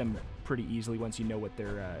fight them pretty easily once you know what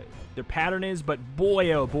their pattern is. But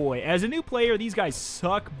boy, oh boy, as a new player, these guys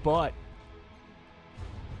suck butt.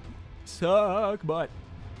 Suck butt.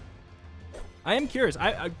 I am curious.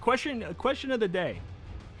 A question of the day.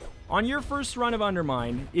 On your first run of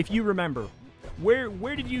Undermine, if you remember,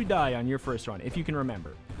 where did you die on your first run, if you can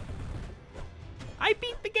remember? I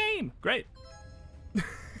beat the game. Great.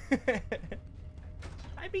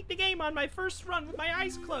 I beat the game on my first run with my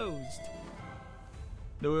eyes closed.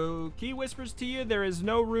 The key whispers to you, there is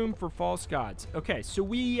no room for false gods. Okay, so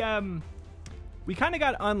we kind of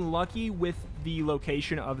got unlucky with the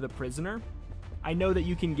location of the prisoner. I know that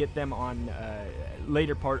you can get them on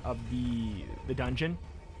later part of the dungeon.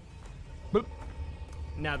 Boop.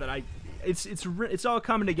 Now that it's all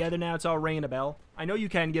coming together now, it's all ringing a bell. I know you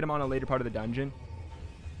can get them on a later part of the dungeon.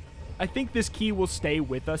 I think this key will stay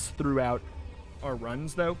with us throughout our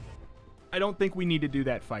runs, though. I don't think we need to do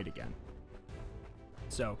that fight again.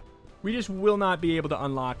 So, we just will not be able to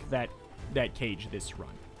unlock that cage this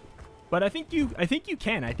run. But I think you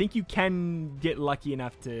can. I think you can get lucky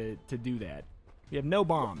enough to do that. We have no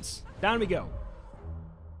bombs. Down we go.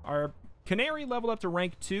 Our canary leveled up to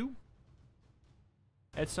rank 2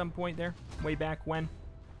 at some point there, way back when.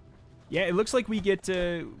 Yeah, it looks like we get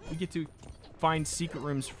to find secret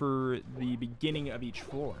rooms for the beginning of each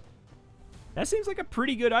floor. That seems like a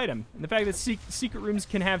pretty good item. And the fact that secret rooms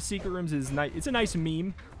can have secret rooms is nice. It's a nice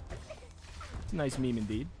meme. It's a nice meme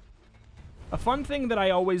indeed. A fun thing that I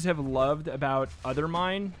always have loved about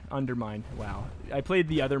Undermine. Wow. I played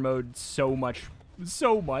the other mode so much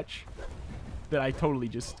that I totally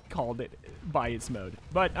just called it by its mode.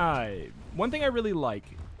 But one thing I really like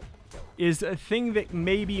is a thing that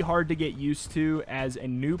may be hard to get used to as a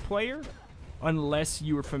new player, unless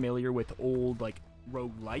you are familiar with old like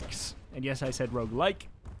roguelikes. And yes, I said roguelike,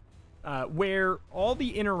 where all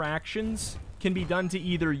the interactions can be done to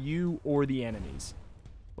either you or the enemies.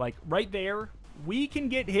 Like right there, we can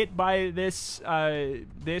get hit by this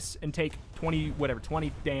and take 20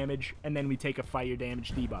 damage, and then we take a fire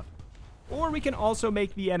damage debuff. Or we can also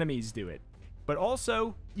make the enemies do it. But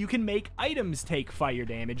also, you can make items take fire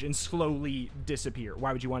damage and slowly disappear.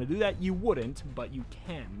 Why would you want to do that? You wouldn't, but you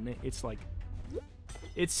can. It's like,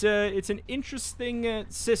 it's an interesting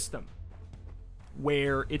system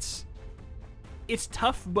where it's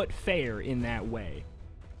tough but fair in that way.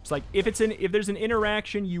 It's like if there's an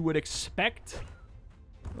interaction you would expect,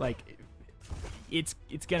 like it's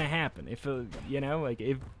gonna happen. If like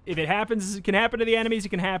if it happens, it can happen to the enemies. It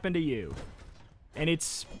can happen to you, and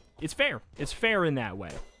it's fair. It's fair in that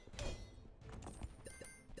way.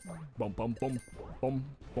 Boom, boom, boom, boom,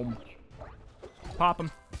 boom. Pop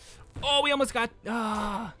him. Oh, we almost got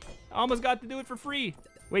to do it for free.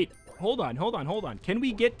 Wait, hold on. Can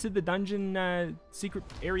we get to the dungeon secret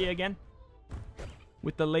area again?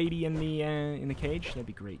 With the lady in the cage? That'd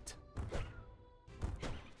be great.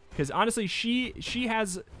 Because honestly, she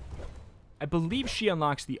has, I believe she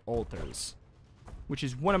unlocks the altars, which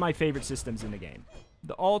is one of my favorite systems in the game.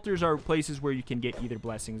 The altars are places where you can get either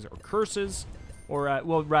blessings or curses, or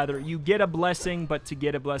well, rather, you get a blessing, but to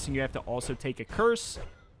get a blessing, you have to also take a curse,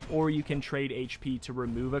 or you can trade HP to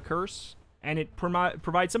remove a curse, and it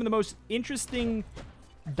provides some of the most interesting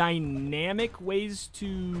dynamic ways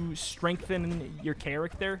to strengthen your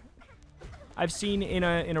character I've seen in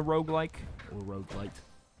a roguelike or roguelite.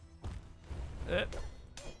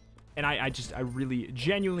 And I really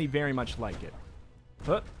genuinely very much like it.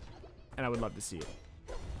 And I would love to see it.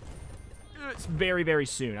 It's very, very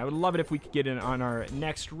soon. I would love it if we could get it on our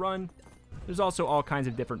next run. There's also all kinds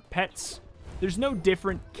of different pets. There's no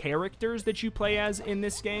different characters that you play as in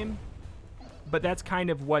this game, but that's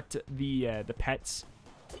kind of what the pets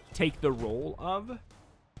take the role of.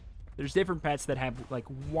 There's different pets that have like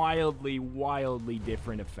wildly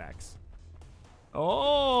different effects.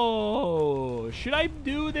 Oh, should I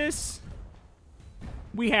do this?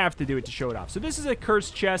 We have to do it to show it off. So this is a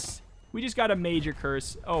cursed chest. We just got a major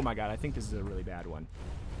curse. Oh my god, I think this is a really bad one.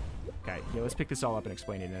 Okay, yeah, let's pick this all up and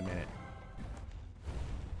explain it in a minute.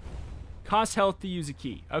 Costs health to use a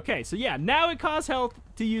key. Okay, so yeah, now it costs health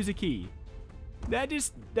to use a key. That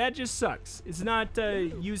just sucks. It's not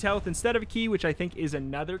use health instead of a key, which I think is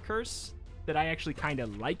another curse that I actually kind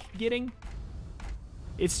of like getting.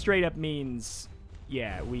 It straight up means,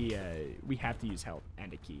 yeah, we have to use help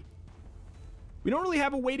and a key. We don't really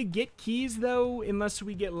have a way to get keys, though, unless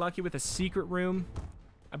we get lucky with a secret room.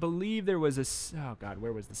 I believe there was a... Oh, God,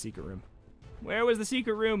 where was the secret room? Where was the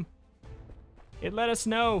secret room? It let us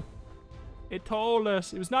know. It told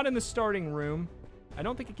us. It was not in the starting room. I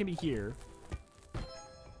don't think it can be here.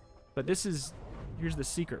 But this is... Here's the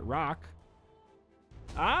secret rock.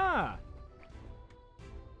 Ah!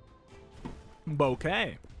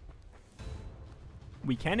 Okay.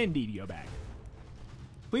 We can indeed go back.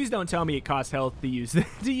 Please don't tell me it costs health to use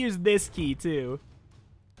to use this key too.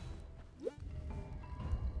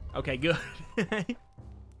 Okay, good.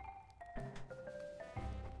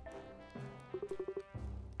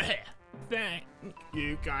 Thank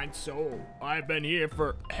you, kind soul. I've been here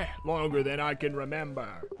for longer than I can remember.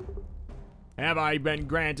 Have I been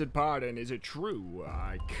granted pardon? Is it true?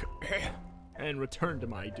 And return to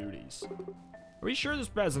my duties. Are we sure this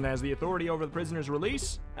peasant has the authority over the prisoner's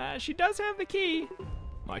release? She does have the key.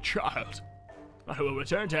 My child, I will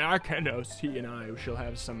return to Arkanos. He and I shall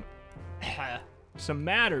have some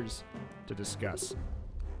matters to discuss.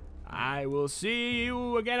 I will see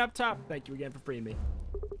you again up top. Thank you again for freeing me.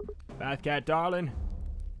 Bathcat, darling,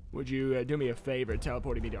 would you do me a favor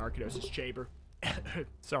teleporting me to Arkanos' chamber?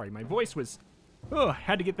 Sorry, my voice was... Oh,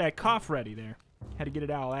 had to get that cough ready there. Had to get it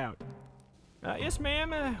all out. Yes,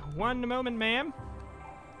 ma'am. One moment, ma'am.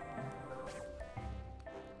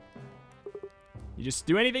 You just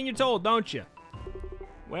do anything you're told, don't you?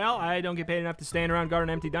 Well, I don't get paid enough to stand around guard an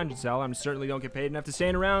empty dungeon cell. I certainly don't get paid enough to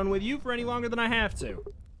stand around with you for any longer than I have to.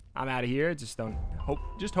 I'm out of here. Just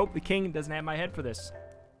hope the king doesn't have my head for this.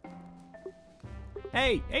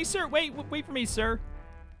 Hey, sir, wait for me, sir.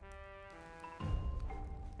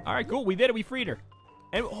 All right, cool. We did it. We freed her.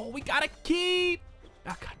 And, oh, we got a key.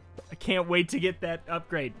 Oh, God. I can't wait to get that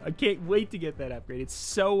upgrade. I can't wait to get that upgrade. It's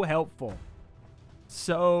so helpful.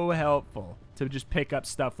 So helpful to just pick up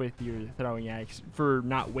stuff with your throwing axe for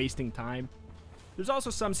not wasting time. There's also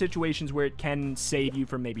some situations where it can save you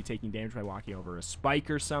from maybe taking damage by walking over a spike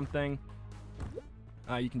or something.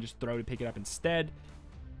 You can just throw to pick it up instead.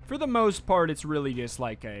 For the most part, it's really just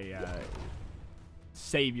like a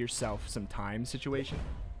save yourself some time situation.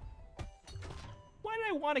 Why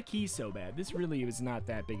did I want a key so bad? This really was not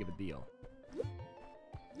that big of a deal.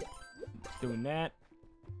 Doing that.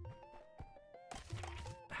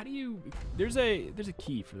 How do you... There's a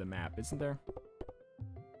key for the map, isn't there?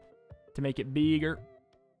 To make it bigger.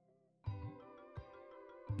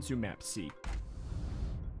 Zoom map C.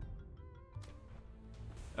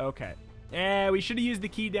 Okay. Yeah, we should have used the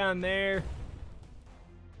key down there.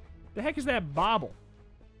 The heck is that bauble?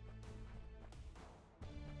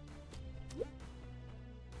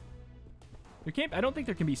 There can't... I don't think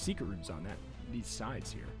there can be secret rooms on these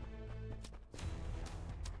sides here.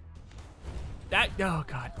 Oh,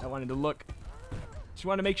 God. I wanted to look. Just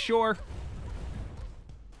wanted to make sure.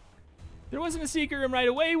 There wasn't a secret room right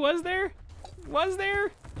away, was there? Was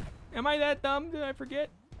there? Am I that dumb? Did I forget?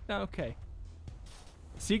 Okay.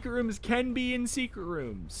 Secret rooms can be in secret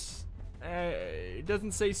rooms. It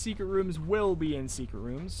doesn't say secret rooms will be in secret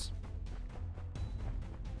rooms.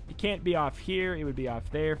 It can't be off here. It would be off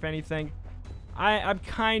there, if anything. I'm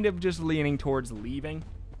kind of just leaning towards leaving.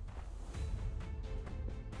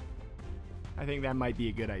 I think that might be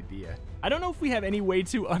a good idea. I don't know if we have any way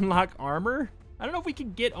to unlock armor. I don't know if we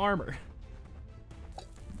can get armor.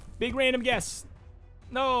 Big random guess.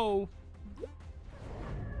 No.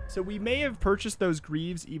 So we may have purchased those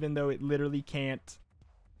greaves even though it literally can't...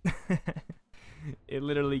 it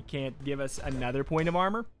literally can't give us another point of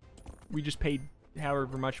armor. We just paid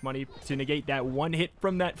however much money to negate that one hit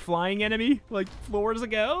from that flying enemy like floors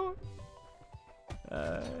ago.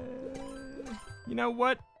 You know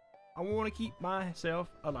what? I want to keep myself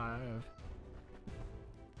alive.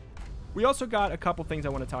 We also got a couple things I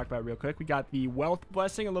want to talk about real quick. We got the wealth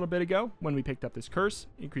blessing a little bit ago when we picked up this curse.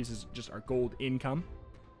 Increases just our gold income.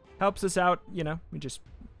 Helps us out, you know,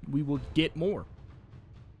 we will get more.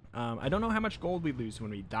 I don't know how much gold we lose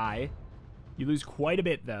when we die. You lose quite a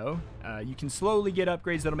bit, though. You can slowly get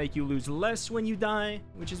upgrades that'll make you lose less when you die,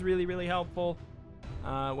 which is really, really helpful.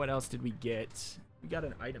 What else did we get? We got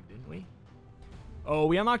an item, didn't we? Oh,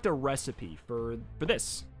 we unlocked a recipe for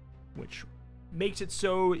this, which makes it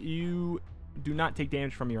so you do not take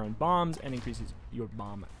damage from your own bombs and increases your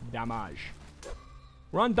bomb damage.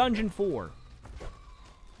 We're on Dungeon 4.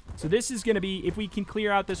 So this is going to be, if we can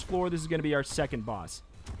clear out this floor, this is going to be our second boss.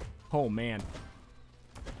 Oh, man.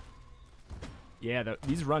 Yeah,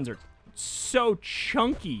 these runs are so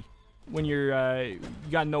chunky when you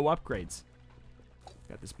got no upgrades.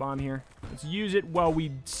 Got this bomb here. Let's use it while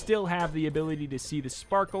we still have the ability to see the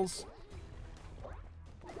sparkles.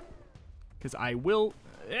 Because I will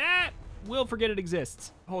forget it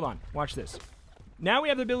exists. Hold on. Watch this. Now we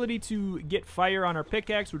have the ability to get fire on our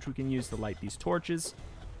pickaxe, which we can use to light these torches.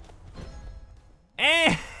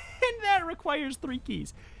 And that requires 3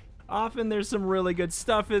 keys. Often there's some really good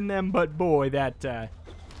stuff in them, but boy, that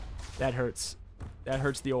hurts. That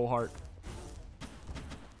hurts the old heart.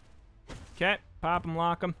 Okay, pop them,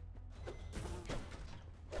 lock them.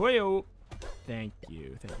 Whoa. Thank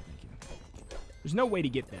you, thank you, thank you. There's no way to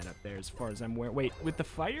get that up there as far as I'm aware. Wait, with the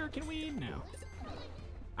fire, can we? No.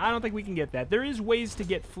 I don't think we can get that. There is ways to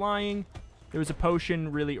get flying. There was a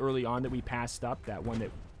potion really early on that we passed up. That one that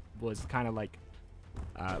was kind of like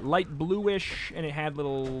light bluish, and it had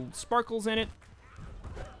little sparkles in it.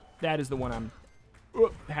 That is the one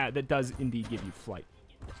that does indeed give you flight.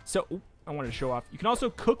 So, I wanted to show off. You can also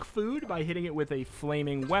cook food by hitting it with a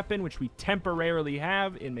flaming weapon, which we temporarily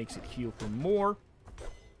have. It makes it heal for more,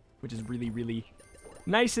 which is really, really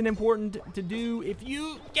nice and important to do if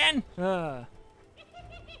you can.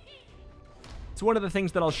 It's one of the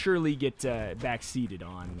things that I'll surely get backseated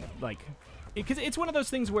on, like, because it's one of those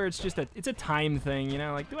things where it's just it's a time thing, you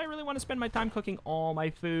know, like, do I really want to spend my time cooking all my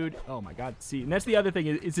food? Oh my god, see, and that's the other thing,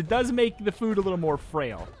 is it does make the food a little more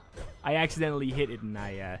frail. I accidentally hit it, and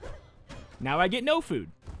now I get no food.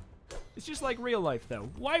 It's just like real life, though.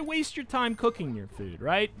 Why waste your time cooking your food,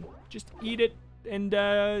 right? Just eat it, and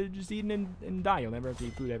just eat it and die. You'll never have to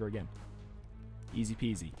eat food ever again. Easy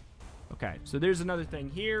peasy. Okay, so there's another thing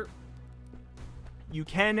here. You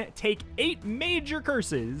can take 8 major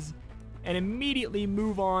curses and immediately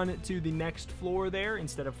move on to the next floor there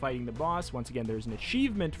instead of fighting the boss. Once again, there's an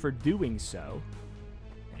achievement for doing so.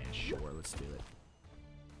 Yeah, sure, let's do it.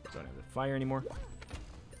 Don't have the fire anymore.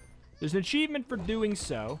 There's an achievement for doing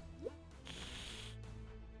so.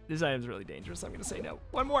 This item's really dangerous. I'm going to say no.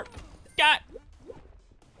 One more. Got!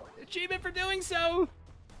 Achievement for doing so!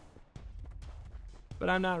 But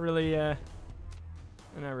I'm not really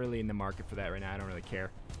in the market for that right now. I don't really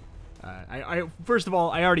care. First of all,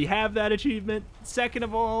 I already have that achievement. Second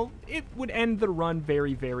of all, it would end the run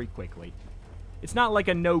very, very quickly. It's not like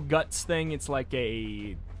a no guts thing. It's like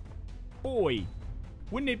a, boy,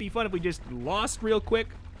 wouldn't it be fun if we just lost real quick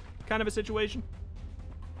kind of a situation?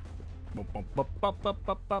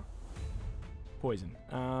 Poison.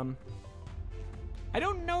 I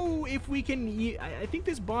don't know if we can. I think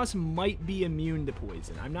this boss might be immune to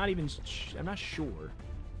poison. I'm not sure.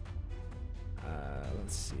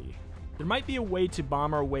 Let's see. There might be a way to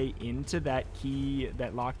bomb our way into that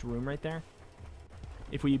that locked room right there.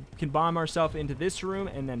 If we can bomb ourselves into this room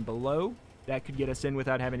and then below, that could get us in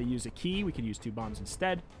without having to use a key. We could use 2 bombs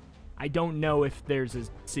instead. I don't know if there's a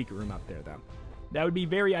secret room up there, though. That would be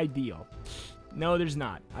very ideal. No, there's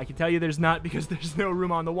not. I can tell you there's not because there's no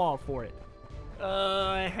room on the wall for it.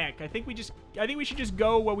 Heck, I think we should just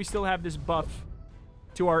go while we still have this buff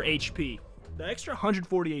to our HP. The extra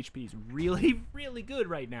 140 HP is really, really good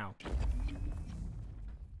right now.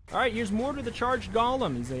 Alright, here's more to the charged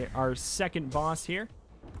golem. He's our second boss here.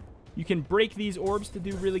 You can break these orbs to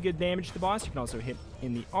do really good damage to the boss. You can also hit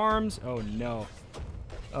in the arms. Oh no.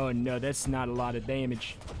 Oh no, that's not a lot of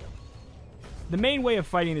damage. The main way of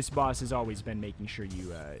fighting this boss has always been making sure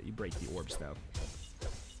you break the orbs, though.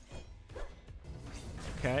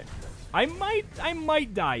 Okay. I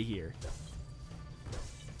might die here.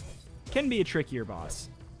 Can be a trickier boss.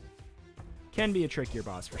 Can be a trickier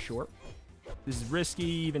boss for sure. This is risky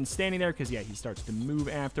even standing there because, yeah, he starts to move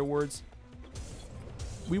afterwards.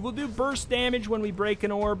 We will do burst damage when we break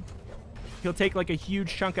an orb. He'll take like a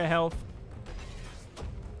huge chunk of health.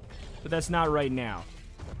 But that's not right now.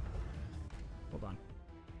 Hold on.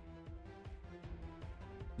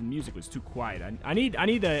 The music was too quiet. I need the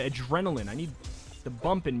adrenaline. I need the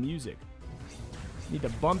bump in music. I need the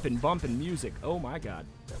bump in music. Oh my god.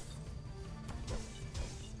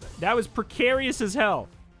 That was precarious as hell.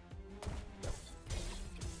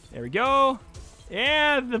 There we go.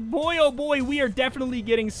 Yeah, boy, oh boy, we are definitely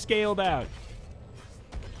getting scaled out.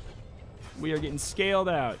 We are getting scaled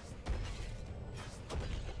out.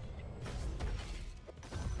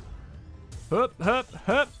 Hup, hup,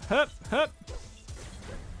 hup, hup, hup.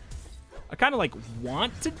 I kind of like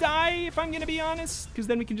want to die, if I'm going to be honest, because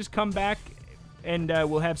then we can just come back and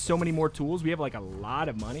we'll have so many more tools. We have like a lot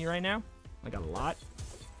of money right now. Like a lot.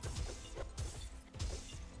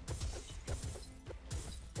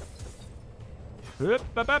 Hup,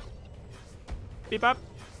 up, up. Beep up.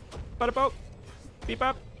 Bada-bo. Beep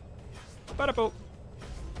up. Bada-bo.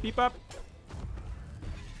 Beep up.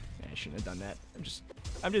 I shouldn't have done that.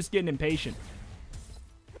 I'm just getting impatient.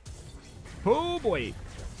 Oh boy.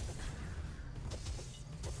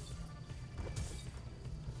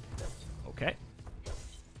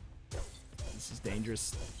 This is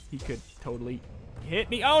dangerous. He could totally hit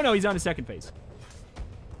me. Oh, no, he's on his second phase.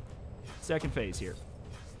 Second phase here.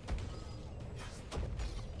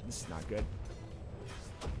 This is not good.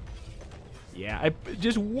 Yeah,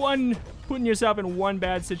 just putting yourself in one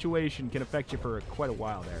bad situation can affect you for quite a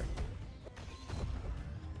while there.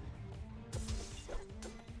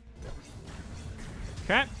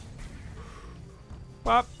 Okay.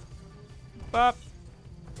 Bop. Bop.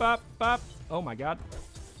 Bop. Bop. Oh my god.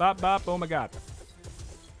 Bop. Bop. Oh my god.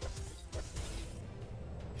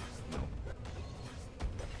 No.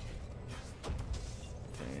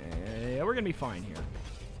 Yeah, we're gonna be fine here.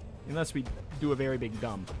 Unless we do a very big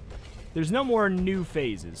dump. There's no more new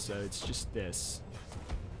phases, so it's just this.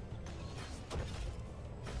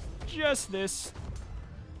 Just this.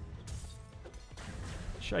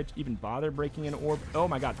 Should I even bother breaking an orb? Oh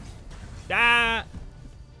my god. Ah!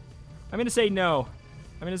 I'm gonna say no.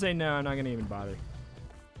 I'm gonna say no, I'm not gonna even bother.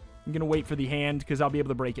 I'm gonna wait for the hand, because I'll be able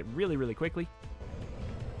to break it really, really quickly.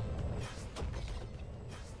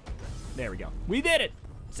 There we go. We did it!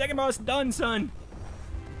 Second boss done, son!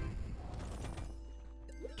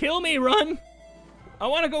 Kill me, run! I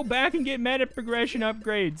want to go back and get meta progression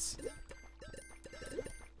upgrades.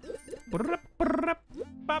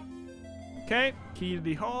 Okay, key to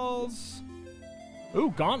the halls.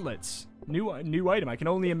 Ooh, gauntlets. New item. I can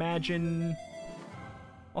only imagine.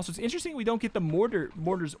 Also, it's interesting we don't get the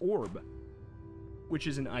mortar's orb, which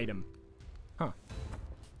is an item. Huh.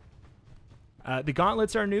 The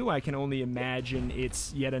gauntlets are new. I can only imagine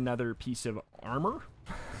it's yet another piece of armor.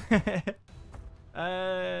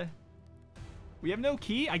 We have no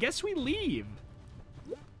key. I guess we leave.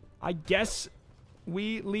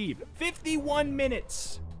 51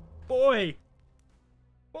 minutes. Boy,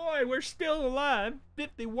 we're still alive.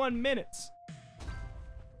 51 minutes.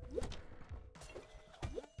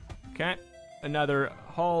 Okay, another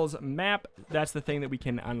Hall's map. That's the thing that we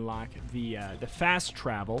can unlock. The fast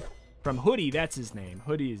travel from Hoodie. That's his name.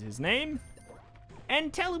 Hoodie is his name.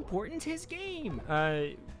 And teleport's his game.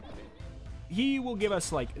 He will give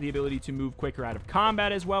us, like, the ability to move quicker out of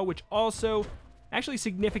combat as well, which also actually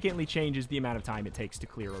significantly changes the amount of time it takes to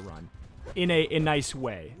clear a run in a nice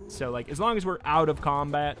way. So, like, as long as we're out of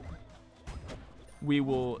combat, we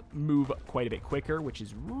will move quite a bit quicker, which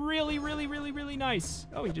is really, really, really, really nice.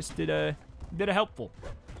 Oh, he just did a helpful.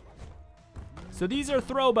 So these are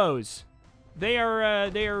Throwbos. They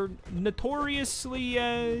are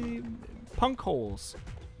notoriously punk holes.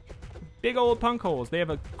 Big old punk holes. They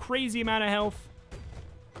have a crazy amount of health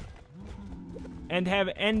and have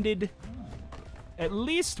ended at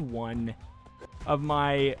least one of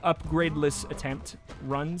my upgradeless attempt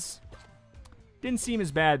runs. Didn't seem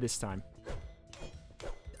as bad this time.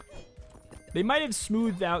 They might have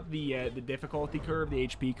smoothed out the difficulty curve, the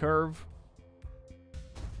HP curve.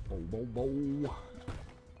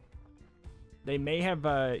 They may have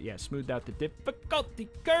smoothed out the difficulty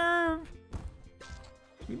curve.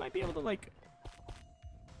 We might be able to, like...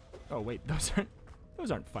 Oh, wait, those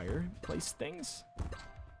aren't fireplace things.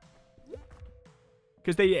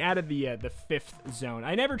 Because they added the fifth zone.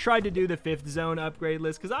 I never tried to do the fifth zone upgrade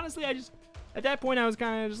list, because honestly, at that point, I was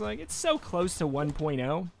kind of just like, it's so close to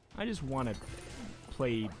 1.0. I just want to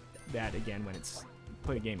play that again when it's...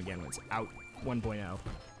 Play the game again when it's out 1.0.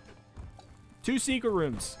 2 secret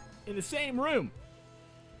rooms in the same room.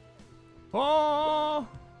 Oh...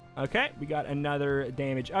 Okay, we got another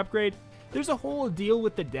damage upgrade. There's a whole deal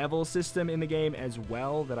with the devil system in the game as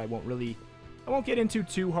well that I won't get into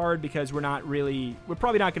too hard because we're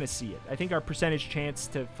probably not going to see it. I think our percentage chance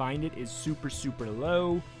to find it is super, super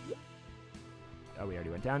low. Oh, we already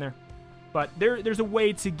went down there. But there's a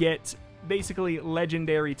way to get basically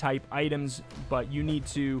legendary type items, but you need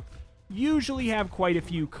to usually have quite a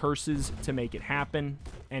few curses to make it happen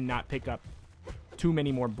and not pick up too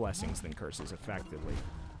many more blessings than curses effectively.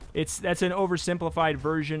 That's an oversimplified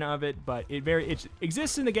version of it, but it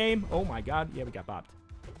exists in the game. Oh my god, yeah, we got bopped.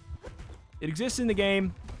 It exists in the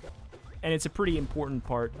game, and it's a pretty important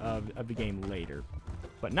part of the game later,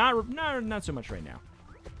 but not so much right now.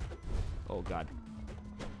 Oh god.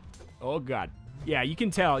 Oh god. Yeah, you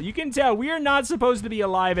can tell. You can tell we are not supposed to be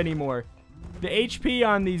alive anymore. The HP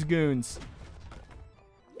on these goons,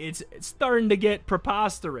 it's starting to get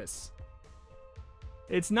preposterous.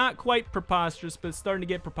 It's not quite preposterous, but it's starting to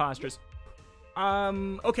get preposterous.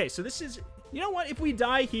 Okay, so this is... You know what? If we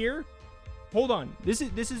die here... Hold on. This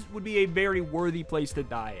would be a very worthy place to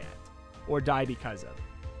die at. Or die because of.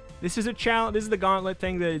 This is a challenge. This is the gauntlet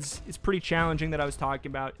thing that is pretty challenging that I was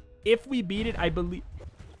talking about. If we beat it, I believe...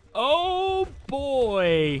 Oh,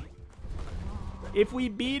 boy! If we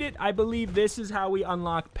beat it, I believe this is how we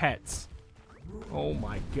unlock pets. Oh,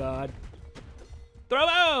 my God.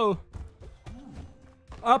 Throwbo!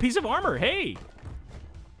 Oh, piece of armor. Hey.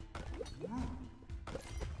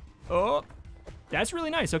 Oh, that's really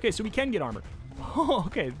nice. Okay, so we can get armor. Oh,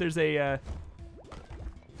 okay. There's a.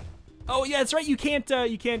 Oh yeah, that's right. You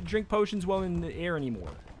can't drink potions while in the air anymore.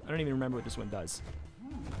 I don't even remember what this one does.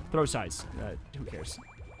 Throw size. Who cares?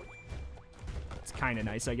 It's kind of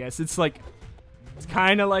nice, I guess. It's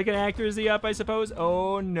kind of like an accuracy up, I suppose.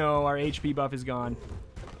 Oh no, our HP buff is gone.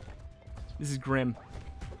 This is grim.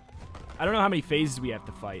 I don't know how many phases we have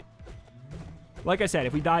to fight. Like I said,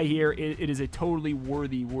 if we die here, it is a totally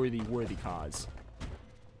worthy cause.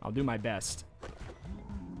 I'll do my best.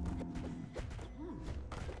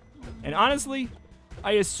 And honestly,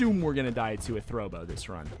 I assume we're going to die to a Throwbo this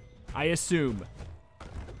run. I assume.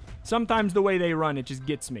 Sometimes the way they run, it just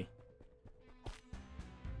gets me.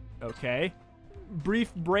 Okay.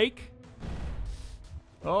 Brief break.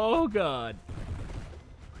 Oh, God.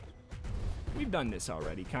 We've done this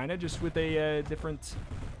already, kind of, just with a different...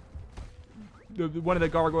 One of the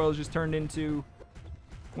gargoyles just turned into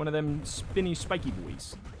one of them spinny, spiky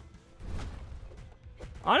boys.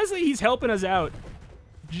 Honestly, he's helping us out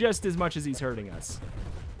just as much as he's hurting us.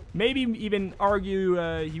 Maybe even argue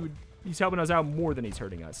he's helping us out more than he's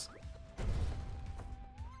hurting us.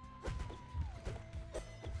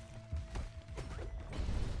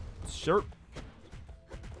 Sure.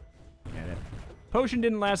 Yeah, that potion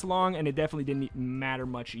didn't last long, and it definitely didn't matter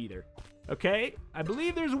much either. Okay, I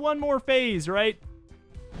believe there's one more phase, right?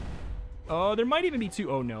 Oh, there might even be two.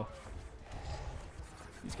 Oh, no.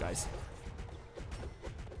 These guys.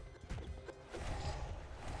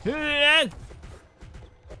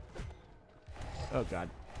 Oh, God.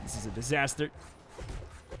 This is a disaster.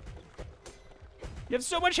 You have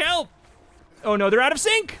so much help. Oh, no, they're out of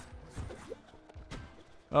sync.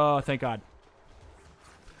 Oh, thank God.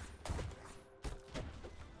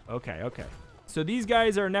 Okay, okay. So these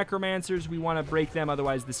guys are necromancers. We want to break them,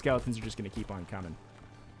 otherwise the skeletons are just going to keep on coming.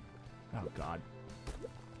 Oh, God.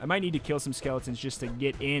 I might need to kill some skeletons just to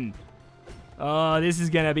get in. Oh, this is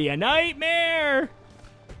going to be a nightmare.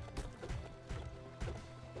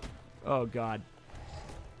 Oh, God.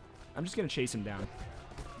 I'm just going to chase them down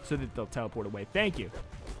so that they'll teleport away. Thank you.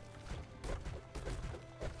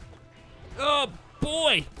 Oh,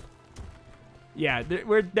 boy. Yeah,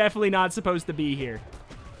 we're definitely not supposed to be here.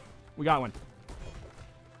 We got one.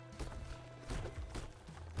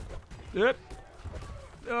 Yep.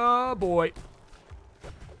 Oh, boy.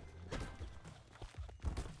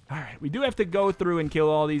 All right, we do have to go through and kill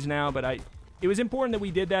all these now, but it was important that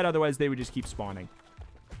we did that, otherwise they would just keep spawning.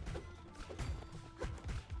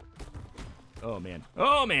 Oh, man.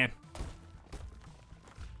 Oh, man.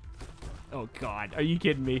 Oh, God. Are you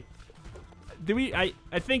kidding me? Do we... I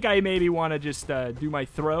think I maybe want to just do my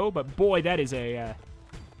throw, but boy, that is a...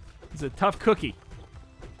 it's a tough cookie.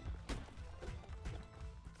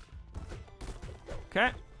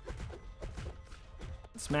 Okay.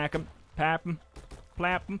 Smack him. Pap him.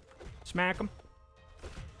 Plap him. Smack him.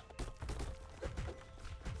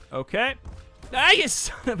 Okay. Ah, you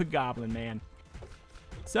son of a goblin, man.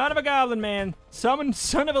 Son of a goblin, man.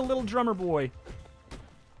 Son of a little drummer boy.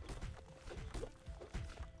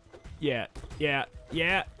 Yeah. Yeah.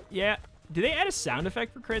 Yeah. Yeah. Did they add a sound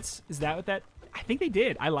effect for crits? Is that what that... I think they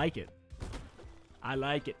did. I like it. I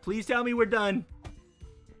like it. Please tell me we're done.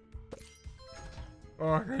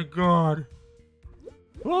 Oh, thank God.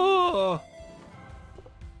 Oh.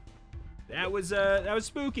 That was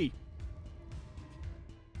spooky.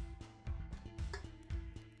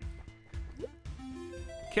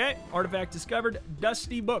 Okay, artifact discovered.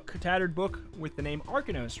 Dusty book, tattered book with the name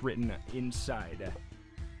Arcanos written inside.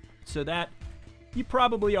 So that you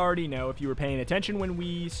probably already know if you were paying attention when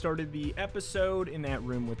we started the episode in that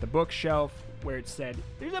room with the bookshelf where it said,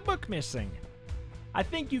 there's a book missing. I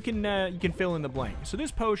think you can fill in the blank. So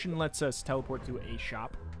this potion lets us teleport to a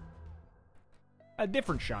shop. A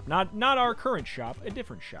different shop. Not our current shop, a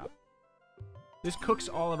different shop. This cooks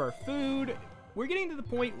all of our food. We're getting to the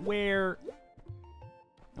point where...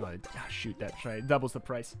 Oh, shoot, that's right. It doubles the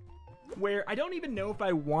price. Where I don't even know if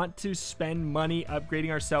I want to spend money upgrading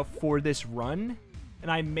ourselves for this run. And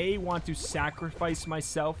I may want to sacrifice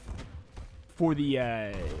myself for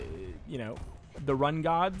the, you know, the run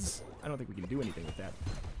gods. I don't think we can do anything with that.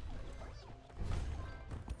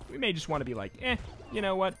 We may just want to be like, you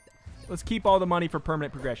know what? Let's keep all the money for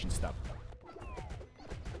permanent progression stuff.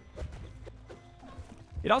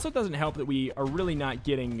 It also doesn't help that we are really not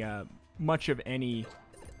getting much of any...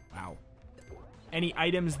 Wow. Any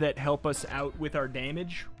items that help us out with our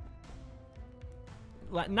damage?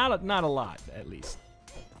 Not a lot, at least.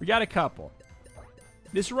 We got a couple.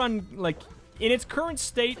 This run, like, in its current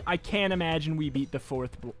state, I can't imagine we beat the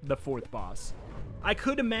fourth boss. I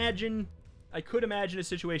could imagine a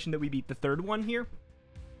situation that we beat the third one here.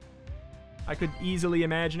 I could easily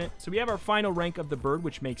imagine it. So we have our final rank of the bird,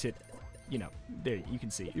 which makes it, you know, there, you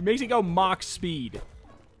can see. It makes it go Mach speed.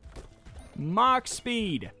 Mach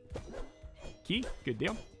speed. Key, good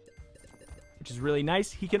deal. Which is really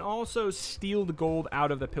nice. He can also steal the gold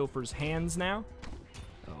out of the pilfer's hands now.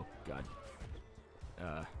 Oh, God.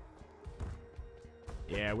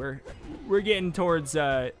 Yeah, we're getting towards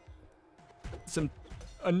some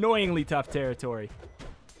annoyingly tough territory.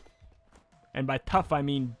 And by tough, I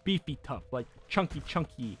mean beefy tough, like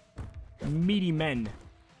chunky, meaty men.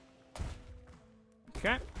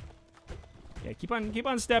 Okay. Yeah, keep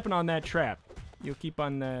on stepping on that trap. You'll keep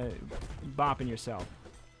on bopping yourself.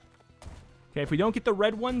 Okay, if we don't get the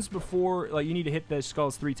red ones before, like, you need to hit the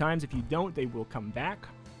skulls 3 times. If you don't, they will come back.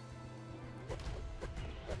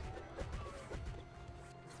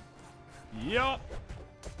 Yup.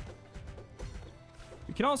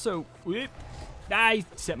 We can also... I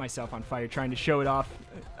set myself on fire trying to show it off.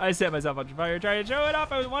 I set myself on fire trying to show it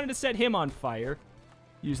off. I wanted to set him on fire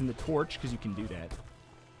using the torch, because you can do that.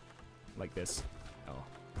 Like this. Oh.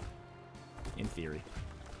 In theory.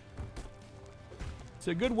 It's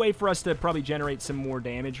a good way for us to probably generate some more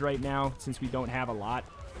damage right now, since we don't have a lot.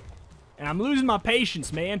 And I'm losing my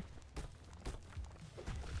patience, man.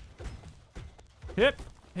 Hip.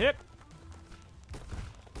 Hip.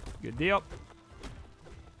 Good deal.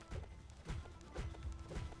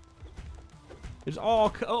 There's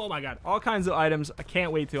all... Oh, my God. All kinds of items I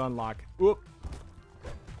can't wait to unlock. Oop.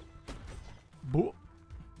 Boop.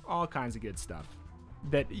 All kinds of good stuff.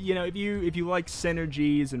 That, you know, if you like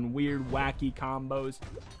synergies and weird, wacky combos,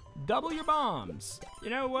 double your bombs. You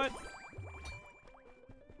know what?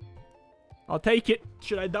 I'll take it.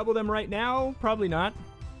 Should I double them right now? Probably not.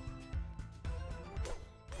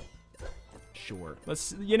 Sure.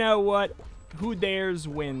 Let's... You know what? Who dares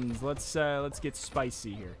wins. Let's get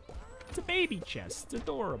spicy here. It's a baby chest. It's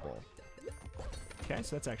adorable. Okay,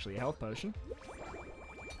 so that's actually a health potion.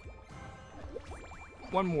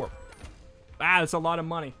 One more. Ah, that's a lot of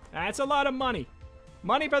money. That's a lot of money.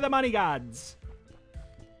 Money for the money gods.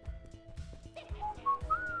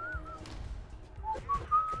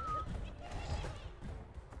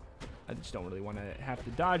 I just don't really want to have to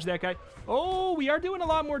dodge that guy. Oh, we are doing a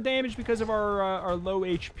lot more damage because of our low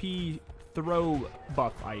HP throw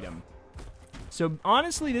buff item. So,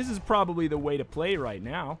 honestly, this is probably the way to play right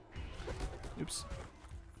now. Oops.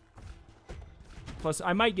 Plus,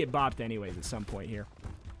 I might get bopped anyways at some point here.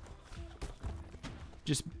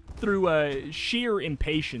 Just through sheer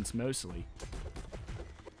impatience, mostly.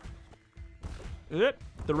 The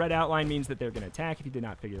red outline means that they're going to attack, if you did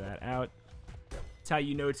not figure that out. It's how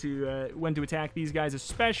you know when to attack these guys,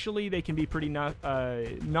 especially. They can be pretty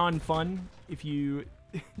non-fun if you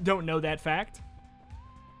don't know that fact.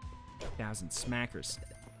 8,000 smackers.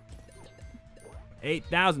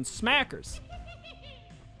 8,000 smackers.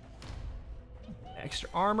 Extra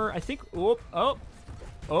armor. I think. Oh,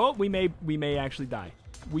 we may actually die.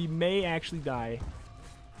 We may actually die,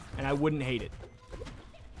 and I wouldn't hate it.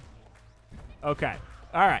 Okay.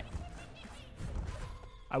 All right.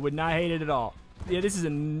 I would not hate it at all. Yeah, this is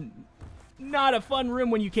not a fun room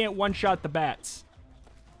when you can't one-shot the bats.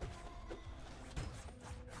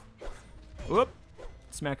 Whoop.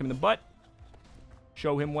 Smack him in the butt.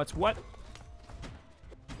 Show him what's what.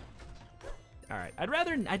 Alright, I'd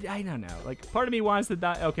rather... I don't know. Like, part of me wants to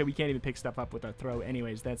die... Okay, we can't even pick stuff up with our throw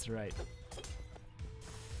anyways. That's right.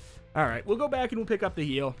 Alright, we'll go back and we'll pick up the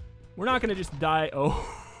heal. We're not going to just die... Oh.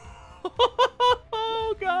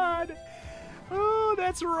 Oh, God. Oh,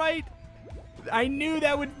 that's right. I knew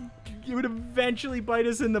that it would eventually bite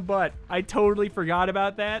us in the butt. I totally forgot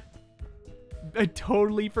about that. I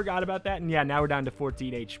totally forgot about that. And yeah, now we're down to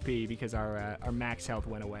 14 HP because our max health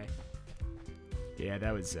went away. Yeah,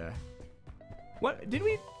 that was... What? Did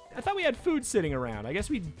we... I thought we had food sitting around. I guess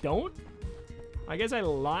we don't? I guess I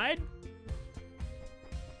lied?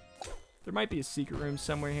 There might be a secret room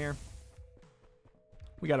somewhere here.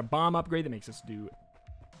 We got a bomb upgrade that makes us do...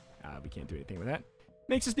 we can't do anything with that.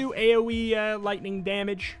 Makes us do AoE lightning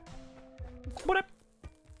damage. What up?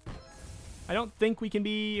 I don't think we can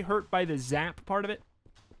be hurt by the zap part of it.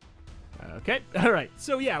 Okay, all right.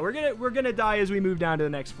 So yeah, we're gonna die as we move down to the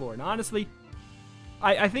next floor. And honestly,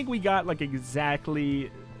 I think we got like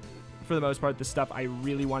exactly, for the most part, the stuff I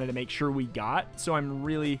really wanted to make sure we got. So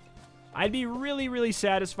I'd be really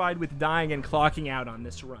satisfied with dying and clocking out on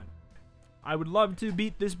this run. I would love to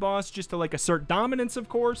beat this boss just to like assert dominance, of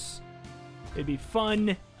course. It'd be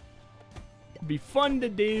fun. It'd be fun to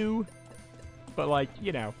do. But like,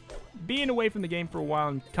 you know, being away from the game for a while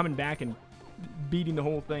and coming back and beating the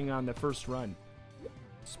whole thing on the first run.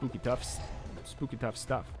 Spooky tough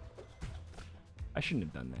stuff. I shouldn't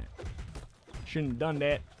have done that. Shouldn't have done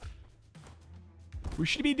that. We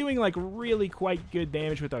should be doing, like, really quite good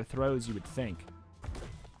damage with our throws, you would think.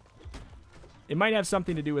 It might have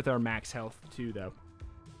something to do with our max health, too, though.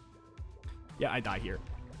 Yeah, I die here.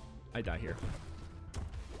 I die here.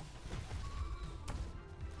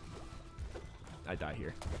 I die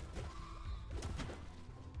here.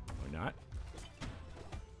 Or not.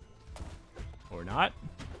 Or not.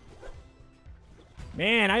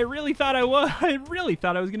 Man, I really thought I was. I really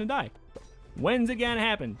thought I was gonna die. When's it gonna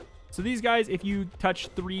happen? So these guys, if you touch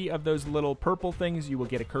 3 of those little purple things, you will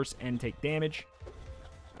get a curse and take damage.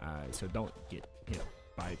 So don't get hit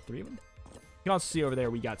by 3 of them. You can also see over there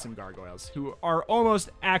we got some gargoyles who are almost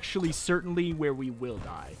actually certainly where we will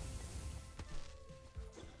die.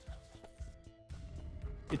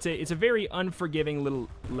 It's a very unforgiving little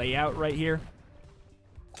layout right here.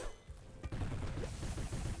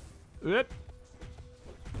 Oop.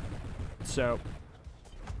 So,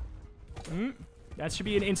 that should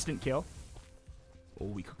be an instant kill. Oh,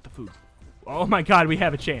 we cooked the food. Oh my god, we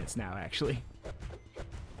have a chance now, actually.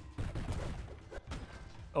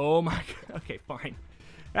 Oh my god. Okay, fine.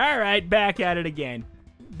 All right, back at it again.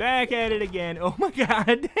 Back at it again. Oh my god,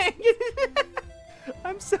 dang it.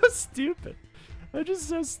 I'm so stupid. I'm just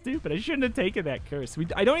so stupid. I shouldn't have taken that curse.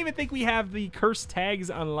 I don't even think we have the curse tags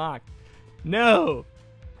unlocked. No.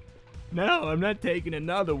 No, I'm not taking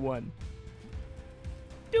another one.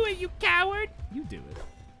 Do it, you coward. You do it.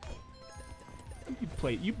 You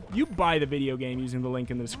play it. You buy the video game using the link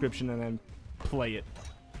in the description and then play it.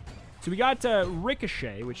 So we got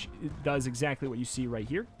Ricochet, which does exactly what you see right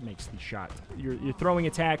here. Makes the shot. Your throwing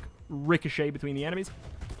attack ricochet between the enemies.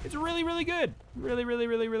 It's really, really good. Really, really,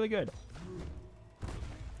 really, really good.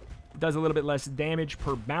 It does a little bit less damage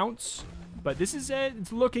per bounce. But this is,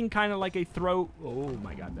 it's looking kind of like a throw. Oh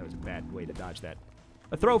my god, that was a bad way to dodge that.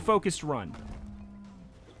 A throw-focused run.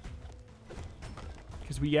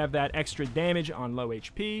 Because we have that extra damage on low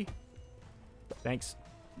HP. Thanks.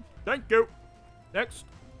 Thank you. Next.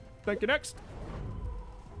 Thank you, next.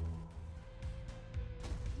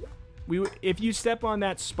 If you step on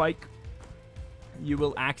that spike, you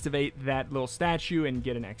will activate that little statue and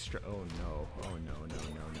get an extra... Oh no. Oh no, no,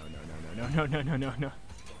 no, no, no, no, no, no, no, no, no, no.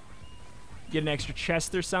 Get an extra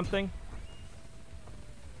chest or something.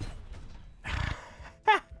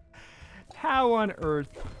 How on earth?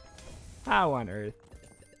 How on earth?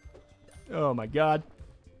 Oh my god.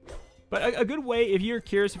 But a good way, if you're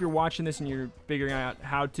curious, if you're watching this and you're figuring out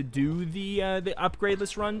how to do the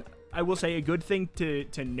upgradeless run, I will say a good thing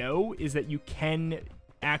to know is that you can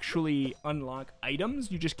actually unlock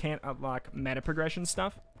items. You just can't unlock meta progression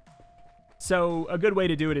stuff. So a good way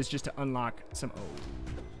to do it is just to unlock some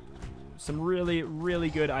really, really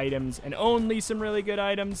good items, and only some really good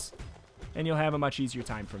items, and you'll have a much easier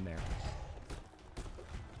time from there.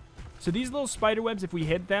 So these little spider webs, if we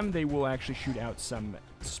hit them, they will actually shoot out some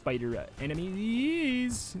spider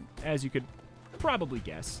enemies, as you could probably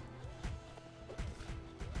guess.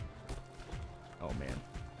 Oh man,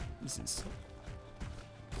 this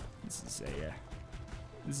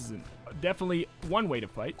is definitely one way to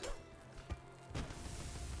fight.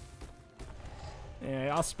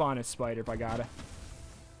 Yeah, I'll spawn a spider if I gotta.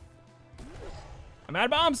 I'm out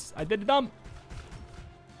of bombs. I did the dump.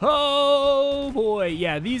 Oh boy,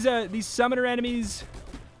 yeah. These summoner enemies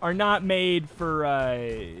are not made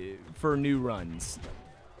for new runs.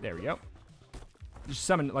 There we go. Just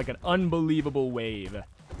summon like an unbelievable wave.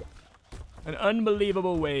 An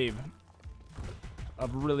unbelievable wave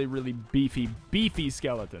of really, really beefy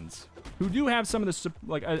skeletons who do have some of the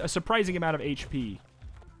like a surprising amount of HP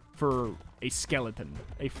for a skeleton,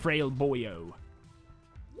 a frail boyo.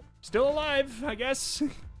 Still alive, I guess.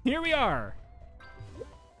 Here we are.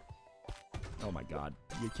 Oh my god,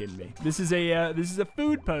 you're kidding me. This is a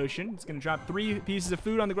food potion. It's gonna drop 3 pieces of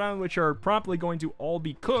food on the ground, which are promptly going to all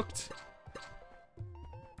be cooked,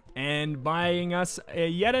 and buying us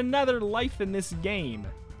yet another life in this game.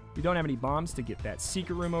 We don't have any bombs to get that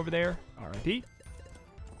secret room over there. R.I.P.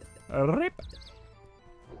 Rip.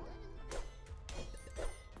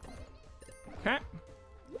 Okay.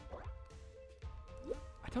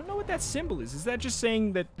 I don't know what that symbol is. Is that just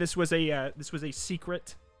saying that this was a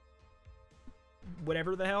secret?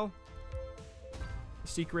 Whatever the hell.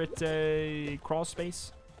 Secret crawl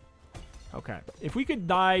space. Okay. If we could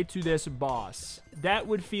die to this boss, that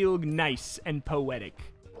would feel nice and poetic.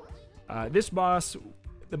 This boss,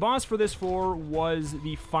 the boss for this floor was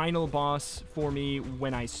the final boss for me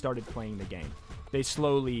when I started playing the game. they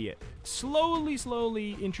slowly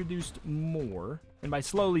introduced more. And by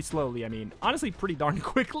slowly, I mean, honestly, pretty darn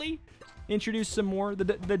quickly introduced some more.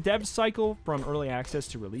 The dev cycle from early access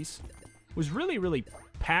to release was really, really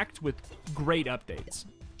packed with great updates.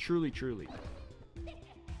 Truly.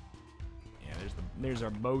 Yeah, there's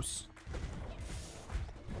our boss.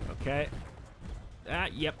 Okay.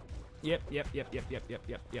 Yep.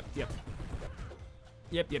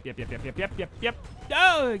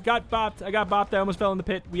 Oh, got bopped. I got bopped. I almost fell in the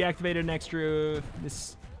pit. We activated an extra.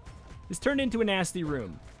 This turned into a nasty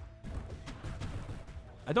room.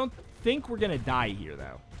 I don't think we're gonna die here,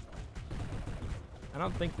 though. I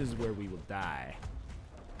don't think this is where we will die.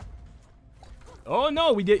 Oh,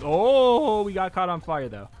 no, we did. Oh, we got caught on fire,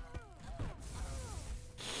 though.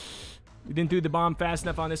 We didn't do the bomb fast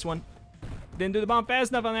enough on this one. Didn't do the bomb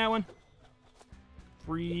fast enough on that one.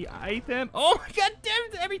 Free item. Oh, my God,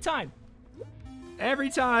 damn it, every time. Every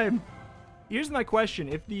time. Here's my question.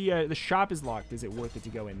 If the shop is locked, is it worth it to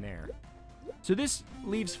go in there? So this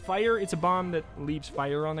leaves fire. It's a bomb that leaves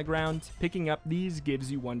fire on the ground. Picking up these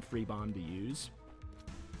gives you one free bomb to use.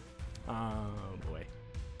 Oh, boy.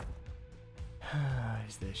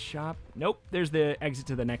 Is the shop? Nope. There's the exit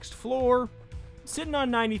to the next floor. Sitting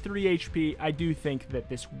on 93 HP, I do think that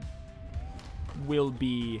this will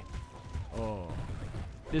be... Oh.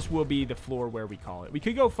 This will be the floor where we call it. We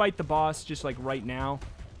could go fight the boss just like right now.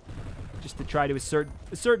 Just to try to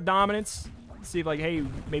assert dominance. See if like, hey,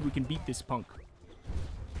 maybe we can beat this punk.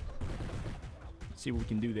 See what we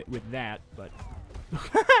can do with that, but...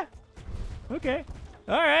 Okay.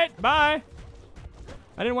 Alright, bye.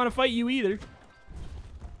 I didn't want to fight you either.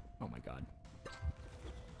 Oh my God.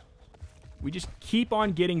 We just keep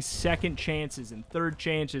on getting second chances and third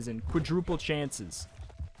chances and quadruple chances.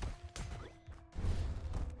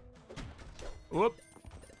 Whoop.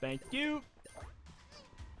 Thank you.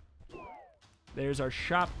 There's our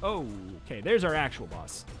shop. Oh, okay. There's our actual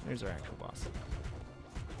boss. There's our actual boss.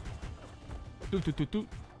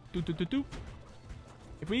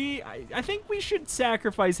 If we... I think we should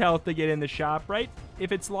sacrifice health to get in the shop, right?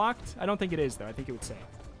 If it's locked. I don't think it is, though. I think it would say.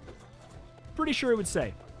 Pretty sure it would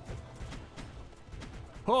say.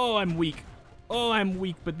 Oh, I'm weak. Oh, I'm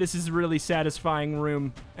weak, but this is a really satisfying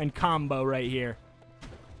room and combo right here.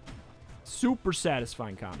 Super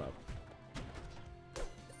satisfying combo.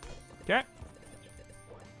 Okay.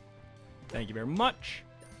 Thank you very much.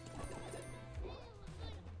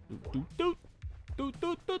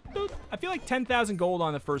 I feel like 10,000 gold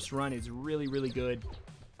on the first run is really, really good.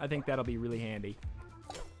 I think that'll be really handy.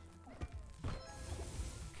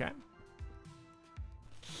 Okay.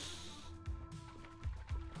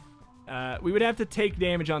 We would have to take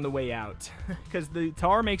damage on the way out because the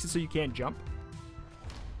tower makes it so you can't jump.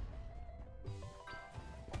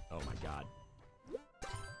 Oh my God.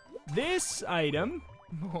 This item,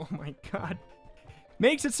 oh my God,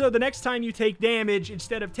 makes it so the next time you take damage,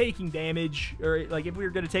 instead of taking damage, or like if we were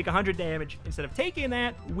going to take 100 damage, instead of taking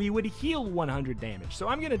that, we would heal 100 damage. So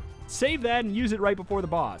I'm going to save that and use it right before the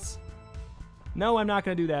boss. No, I'm not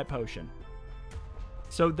going to do that potion.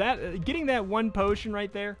 So that getting that one potion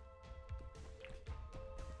right there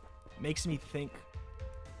makes me think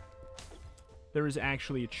there is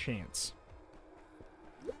actually a chance.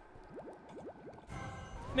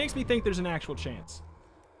 Makes me think there's an actual chance.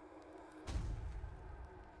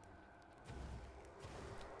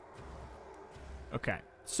 Okay,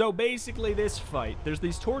 so basically this fight, there's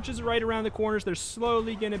these torches right around the corners. They're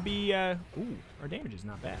slowly going to be, ooh, our damage is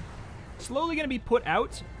not bad. Slowly going to be put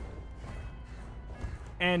out.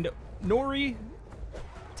 And Nori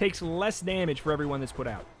takes less damage for everyone that's put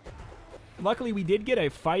out. Luckily, we did get a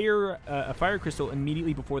fire crystal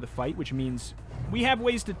immediately before the fight, which means we have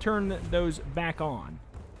ways to turn those back on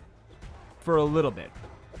for a little bit.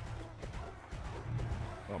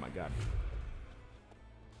 Oh my God.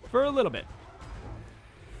 For a little bit.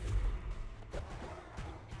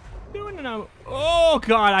 Doing it. Oh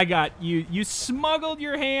God, I got you. You smuggled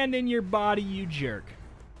your hand in your body, you jerk.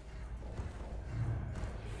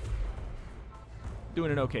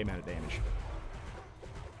 Doing an okay amount of damage.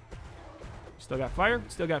 Still got fire?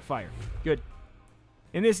 Still got fire. Good.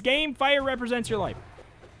 In this game, fire represents your life.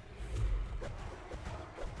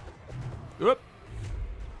 Oop.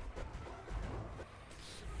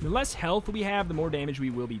 The less health we have, the more damage we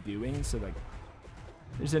will be doing. So, like,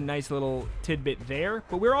 there's a nice little tidbit there.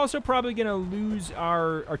 But we're also probably going to lose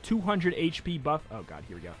our 200 HP buff. Oh, God,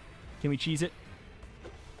 here we go. Can we cheese it?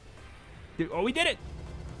 Oh, we did it!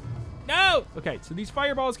 No! Okay, so these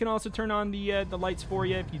fireballs can also turn on the lights for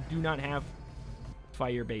you if you do not have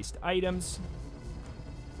fire-based items.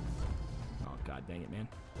 Oh, God dang it, man.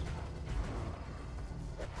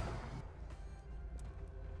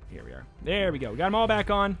 Here we are. There we go. Got them all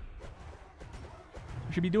back on.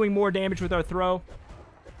 We should be doing more damage with our throw.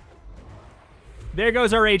 There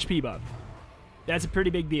goes our HP buff. That's a pretty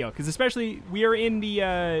big deal, because especially we are in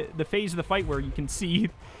the phase of the fight where you can see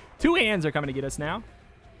 2 hands are coming to get us now.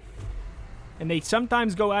 And they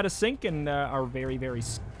sometimes go out of sync and are very, very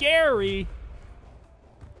scary.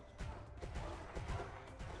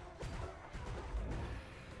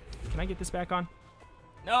 Can I get this back on?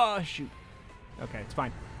 Oh, shoot. Okay, it's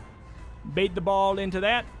fine. Bait the ball into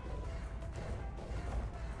that.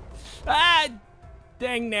 Ah!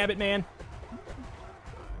 Dang nabbit, man.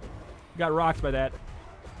 Got rocked by that.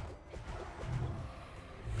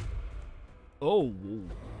 Oh, whoa.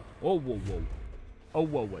 Oh, whoa, whoa. Oh,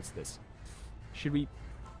 whoa, what's this? Should we...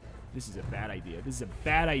 This is a bad idea. This is a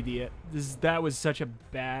bad idea. That was such a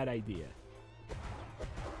bad idea.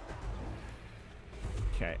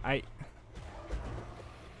 Okay, I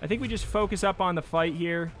think we just focus up on the fight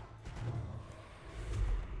here.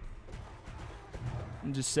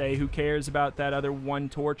 And just say, who cares about that other 1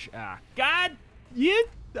 torch? Ah, God!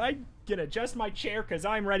 I can adjust my chair because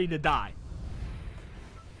I'm ready to die.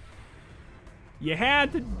 You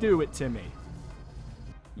had to do it to me.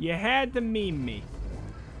 You had to meme me.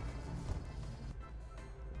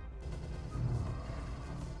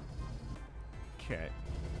 Okay.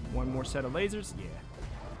 1 more set of lasers? Yeah.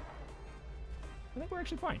 I think we're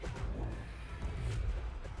actually fine.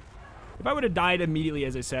 If I would have died immediately,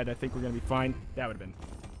 as I said, I think we're going to be fine. That would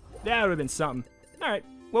have been something. All right.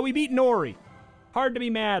 Well, we beat Nori. Hard to be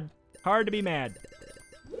mad. Hard to be mad.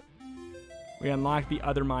 We unlocked the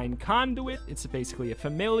UnderMine conduit. It's basically a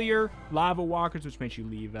familiar. Lava walkers, which makes you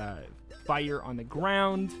leave fire on the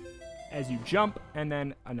ground as you jump. And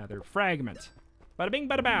then another fragment. Bada bing,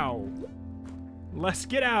 bada bow. Let's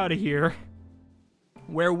get out of here.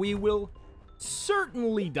 Where we will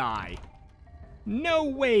certainly die. No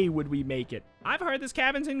way would we make it. I've heard this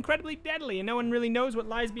cabin's incredibly deadly and no one really knows what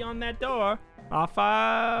lies beyond that door. Off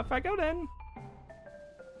I go then.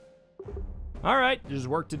 Alright, there's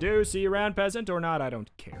work to do. See you around, peasant, or not, I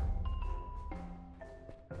don't care.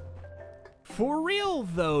 For real,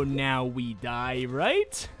 though, now we die,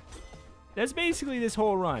 right? That's basically this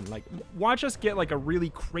whole run. Like, watch us get, like, a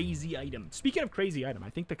really crazy item. Speaking of crazy item,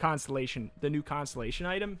 I think the new Constellation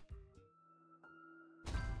item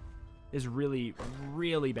has really,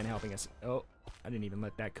 really been helping us. Oh, I didn't even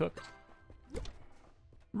let that cook.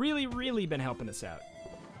 Really, really been helping us out.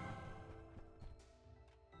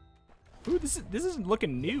 Ooh, this isn't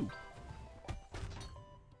looking new.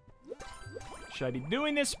 Should I be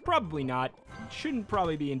doing this? Probably not. Shouldn't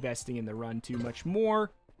probably be investing in the run too much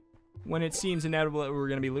more when it seems inevitable that we're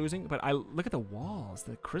going to be losing. But look at the walls.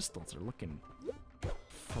 The crystals are looking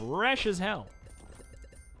fresh as hell.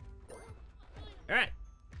 All right.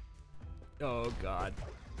 Oh, God.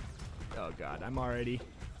 Oh, God. I'm already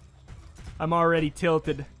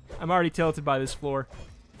tilted. I'm already tilted by this floor.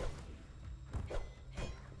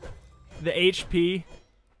 The HP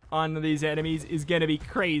on these enemies is gonna be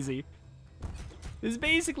crazy.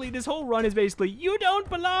 This whole run is basically, you don't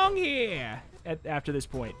belong here after this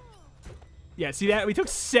point. Yeah, see that? We took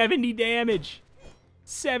 70 damage.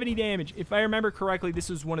 70 damage. If I remember correctly, this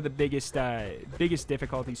was one of the biggest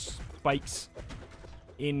difficulty spikes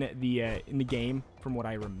in the game, from what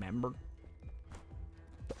I remember.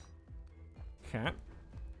 Okay.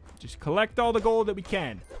 Just collect all the gold that we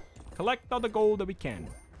can. Collect all the gold that we can.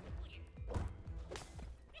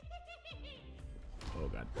 Oh,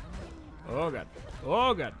 God. Oh, God.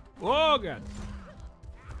 Oh, God. Oh, God.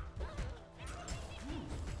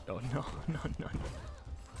 Oh, no. No, no, no.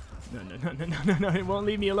 No, no, no, no, no, no, no. It won't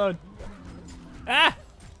leave me alone. Ah!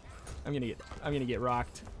 I'm gonna get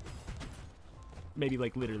rocked. Maybe,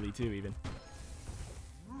 like, literally, too, even.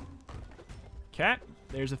 Okay.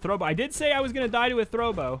 There's a Throwbo. I did say I was gonna die to a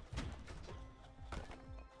Throwbo.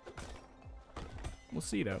 We'll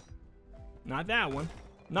see, though. Not that one.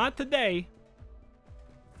 Not today.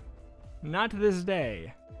 Not to this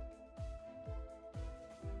day.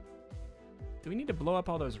 Do we need to blow up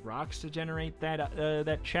all those rocks to generate that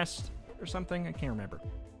that chest or something? I can't remember.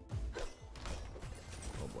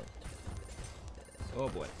 Oh boy. Oh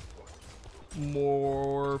boy.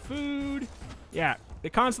 More food. Yeah,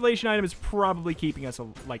 the constellation item is probably keeping us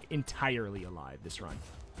like entirely alive this run.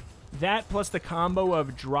 That plus the combo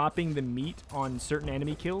of dropping the meat on certain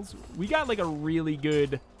enemy kills, we got like a really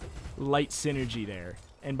good light synergy there.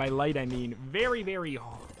 And by light, I mean very, very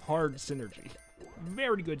hard synergy.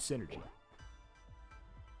 Very good synergy.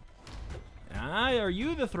 Ah, are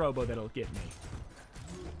you the Throwbo that'll get me?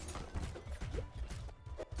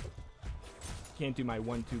 Can't do my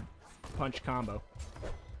 1-2 punch combo.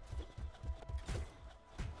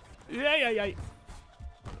 Yeah.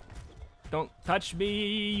 Don't touch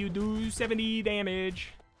me, you do 70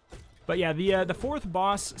 damage. But yeah, the fourth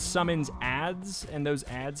boss summons ads, and those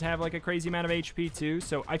ads have like a crazy amount of HP too.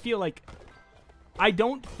 So I feel like I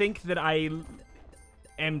don't think that I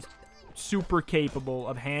am super capable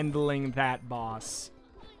of handling that boss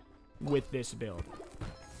with this build.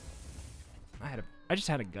 I just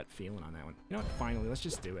had a gut feeling on that one. You know what? Finally, let's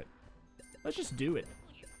just do it. Let's just do it.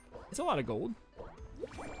 It's a lot of gold.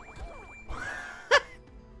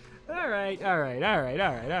 All right.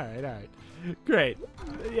 Great.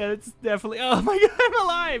 Yeah, it's definitely... Oh my god, I'm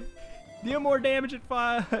alive! Deal more damage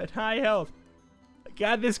at high health.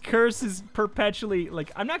 God, this curse is perpetually...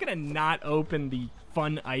 Like, I'm not gonna not open the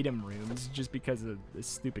fun item rooms just because of this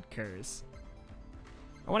stupid curse.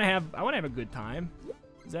 I wanna have a good time.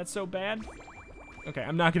 Is that so bad? Okay,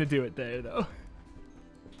 I'm not gonna do it there, though.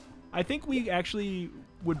 I think we actually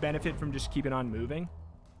would benefit from just keeping on moving,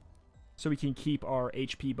 so we can keep our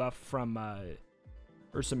HP buff from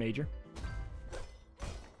Ursa Major.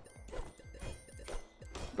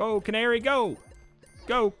 Go, Canary, go!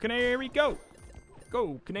 Go, Canary, go!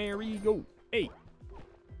 Go, Canary, go! Hey!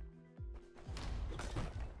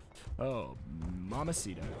 Oh,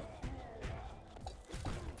 Mamacita.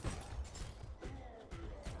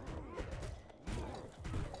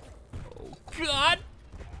 Oh, God!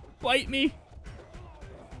 Bite me!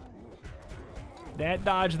 That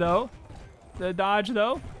dodge, though. The dodge,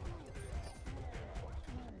 though.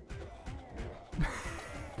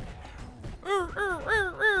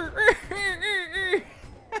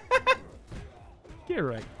 Get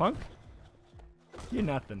right, punk. You're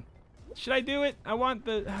nothing. Should I do it? I want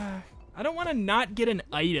the... I don't want to not get an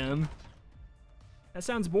item. That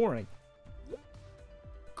sounds boring.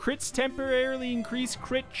 Crits temporarily increase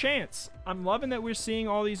crit chance. I'm loving that we're seeing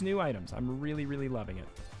all these new items. I'm really, really loving it.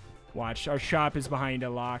 Watch, our shop is behind a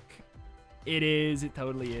lock. It is. It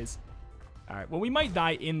totally is. All right. Well, we might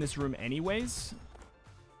die in this room anyways.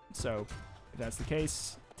 So, if that's the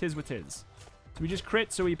case, tis what tis. So we just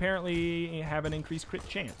crit, so we apparently have an increased crit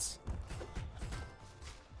chance.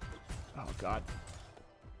 Oh, God.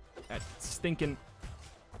 That stinking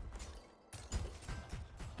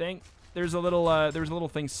thing. There's a little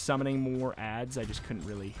thing summoning more ads. I just couldn't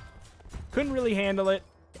really handle it.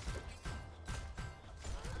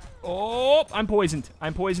 Oh, I'm poisoned.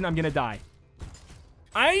 I'm poisoned. I'm gonna die.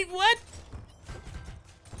 What?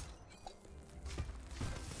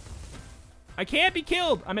 I can't be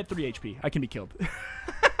killed. I'm at 3 HP. I can be killed.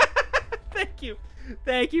 Thank you.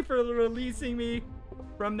 Thank you for releasing me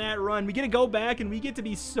from that run. We get to go back and we get to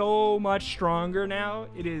be so much stronger now.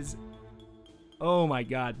 It is... Oh my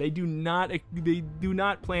god. They do not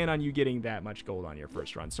plan on you getting that much gold on your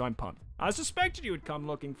first run, so I'm pumped. I suspected you would come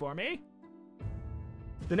looking for me.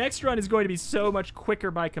 The next run is going to be so much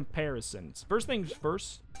quicker by comparison. First things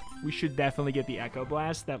first, we should definitely get the Echo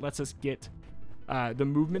Blast. That lets us get the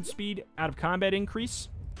movement speed out of combat increase.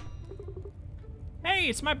 Hey,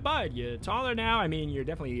 it's my bud. You're taller now. I mean, you're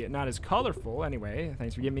definitely not as colorful. Anyway,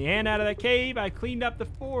 thanks for giving me a hand out of that cave. I cleaned up the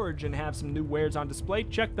forge and have some new wares on display.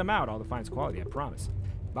 Check them out. All the finest quality, I promise.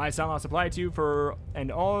 Buy some, I'll supply to you to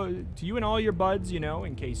you and all your buds, you know,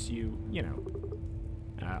 in case you know.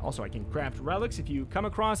 Also, I can craft relics. If you come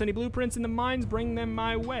across any blueprints in the mines, bring them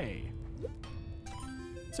my way.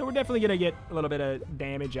 So we're definitely going to get a little bit of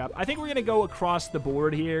damage up. I think we're going to go across the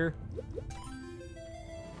board here.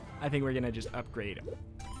 I think we're going to just upgrade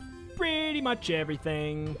pretty much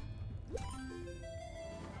everything.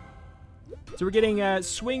 So we're getting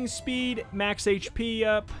swing speed, max HP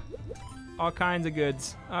up, all kinds of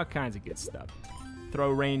goods, all kinds of good stuff.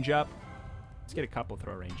 Throw range up. Let's get a couple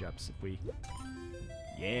throw range ups if we...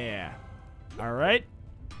 Yeah. All right.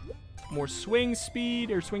 More swing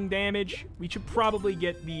speed or swing damage. We should probably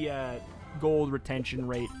get the gold retention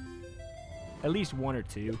rate. At least 1 or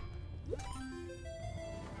 2.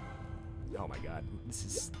 Oh my god.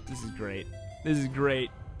 This is great. This is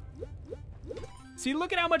great. See,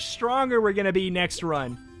 look at how much stronger we're going to be next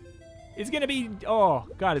run. It's going to be... Oh,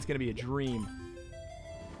 god, it's going to be a dream.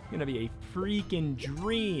 It's going to be a freaking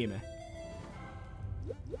dream.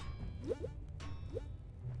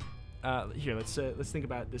 Here, let's think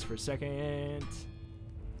about this for a second.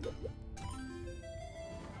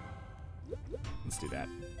 Let's do that.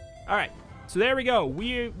 All right, so there we go.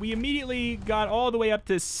 We immediately got all the way up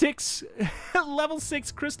to 6 level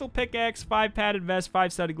 6 crystal pickaxe, 5 padded vest,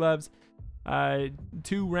 5 studded gloves,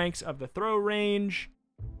 2 ranks of the throw range,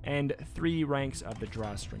 and 3 ranks of the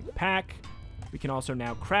drawstring pack. We can also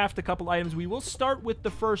now craft a couple items. We will start with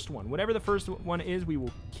the first one. Whatever the first one is, we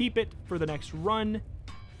will keep it for the next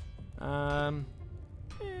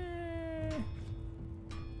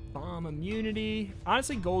immunity.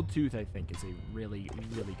 Honestly, gold tooth, I think, is a really,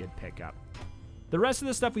 really good pickup. The rest of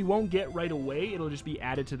the stuff we won't get right away. It'll just be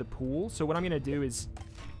added to the pool. So what I'm going to do is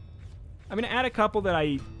I'm going to add a couple that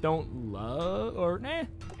I don't love. Or, I'm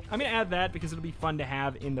going to add that because it'll be fun to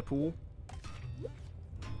have in the pool.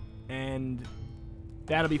 And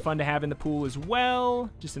that'll be fun to have in the pool as well.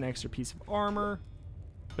 Just an extra piece of armor.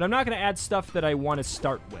 But I'm not going to add stuff that I want to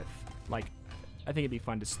start with. Like, I think it'd be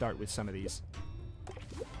fun to start with some of these.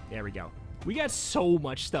 There we go. We got so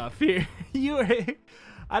much stuff here.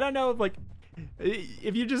 I don't know if, like,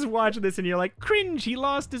 if you're just watching this and you're like, cringe, he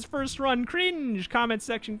lost his first run, cringe, comment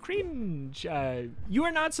section, cringe. You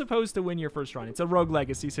are not supposed to win your first run. It's a rogue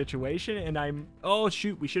legacy situation, and oh,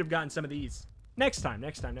 shoot, we should have gotten some of these. Next time.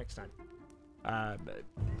 But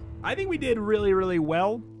I think we did really, really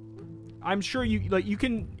well. I'm sure you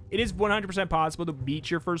can, it is 100% possible to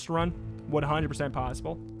beat your first run. 100%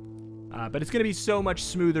 possible. But it's going to be so much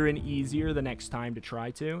smoother and easier the next time to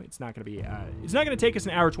try to. It's not going to be, it's not going to take us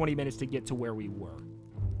an hour, 20 minutes to get to where we were.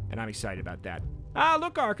 And I'm excited about that. Ah,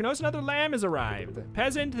 look, Arcanos, another lamb has arrived.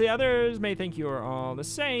 Peasant, the others may think you are all the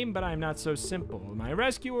same, but I'm not so simple. My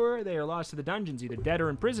rescuer, they are lost to the dungeons, either dead or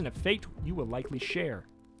in prison. A fate you will likely share.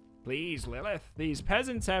 Please, Lilith, these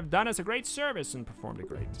peasants have done us a great service and performed a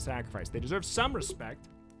great sacrifice. They deserve some respect.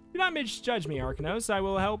 Do not misjudge me, Arcanos. I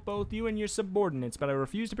will help both you and your subordinates, but I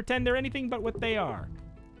refuse to pretend they're anything but what they are.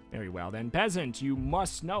 Very well, then, peasant, you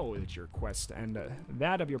must know that your quest and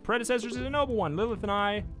that of your predecessors is a noble one.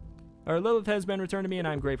 Lilith has been returned to me, and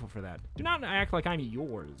I'm grateful for that. Do not act like I'm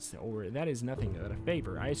yours, or that is nothing but a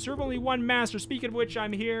favor. I serve only one master, speaking of which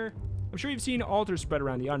I'm here. I'm sure you've seen altars spread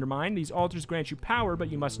around the Undermine. These altars grant you power,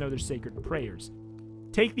 but you must know their sacred prayers.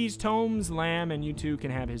 Take these tomes, Lamb, and you too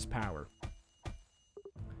can have his power.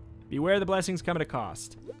 Beware the blessings come at a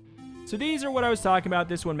cost. So these are what I was talking about.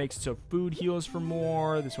 This one makes it so food heals for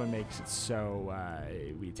more. This one makes it so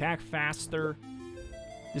we attack faster.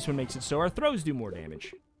 This one makes it so our throws do more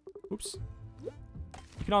damage. Oops.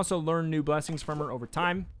 You can also learn new blessings from her over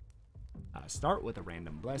time. Start with a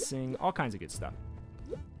random blessing. All kinds of good stuff.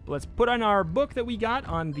 But let's put on our book that we got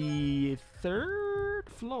on the 3rd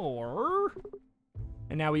floor.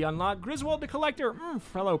 And now we unlock Griswold the Collector.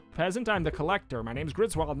 Fellow peasant, I'm the Collector. My name's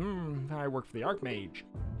Griswold. I work for the Archmage.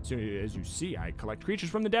 So, as you see, I collect creatures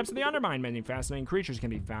from the depths of the Undermine. Many fascinating creatures can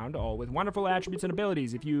be found, all with wonderful attributes and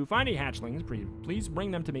abilities. If you find any hatchlings, please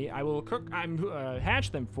bring them to me. I will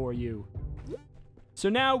hatch them for you. So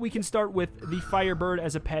now we can start with the Firebird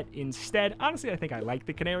as a pet instead. Honestly, I think I like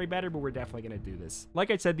the Canary better, but we're definitely going to do this.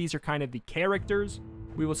 Like I said, these are kind of the characters.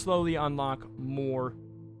 We will slowly unlock more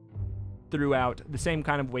throughout the same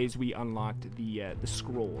kind of ways we unlocked the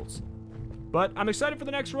scrolls. But I'm excited for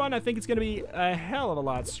the next run. I think it's going to be a hell of a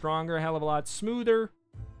lot stronger, a hell of a lot smoother.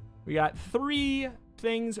 We got 3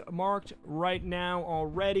 things marked right now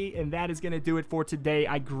already, and that is going to do it for today.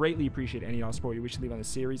 I greatly appreciate any all support you wish to leave on the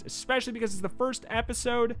series, especially because it's the first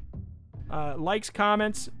episode. Likes,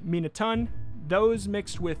 comments mean a ton. Those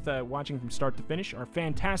mixed with watching from start to finish are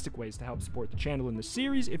fantastic ways to help support the channel and the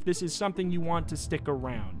series if this is something you want to stick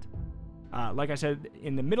around. Like I said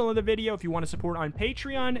in the middle of the video, if you want to support on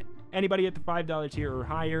Patreon, anybody at the $5 tier or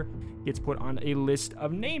higher gets put on a list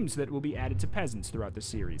of names that will be added to peasants throughout the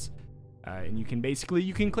series. And you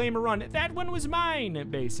can claim a run. That one was mine,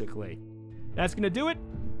 basically. That's going to do it.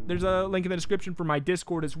 There's a link in the description for my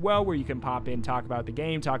Discord as well, where you can pop in, talk about the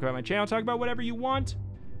game, talk about my channel, talk about whatever you want.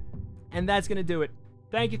 And that's going to do it.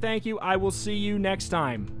 Thank you. I will see you next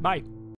time. Bye.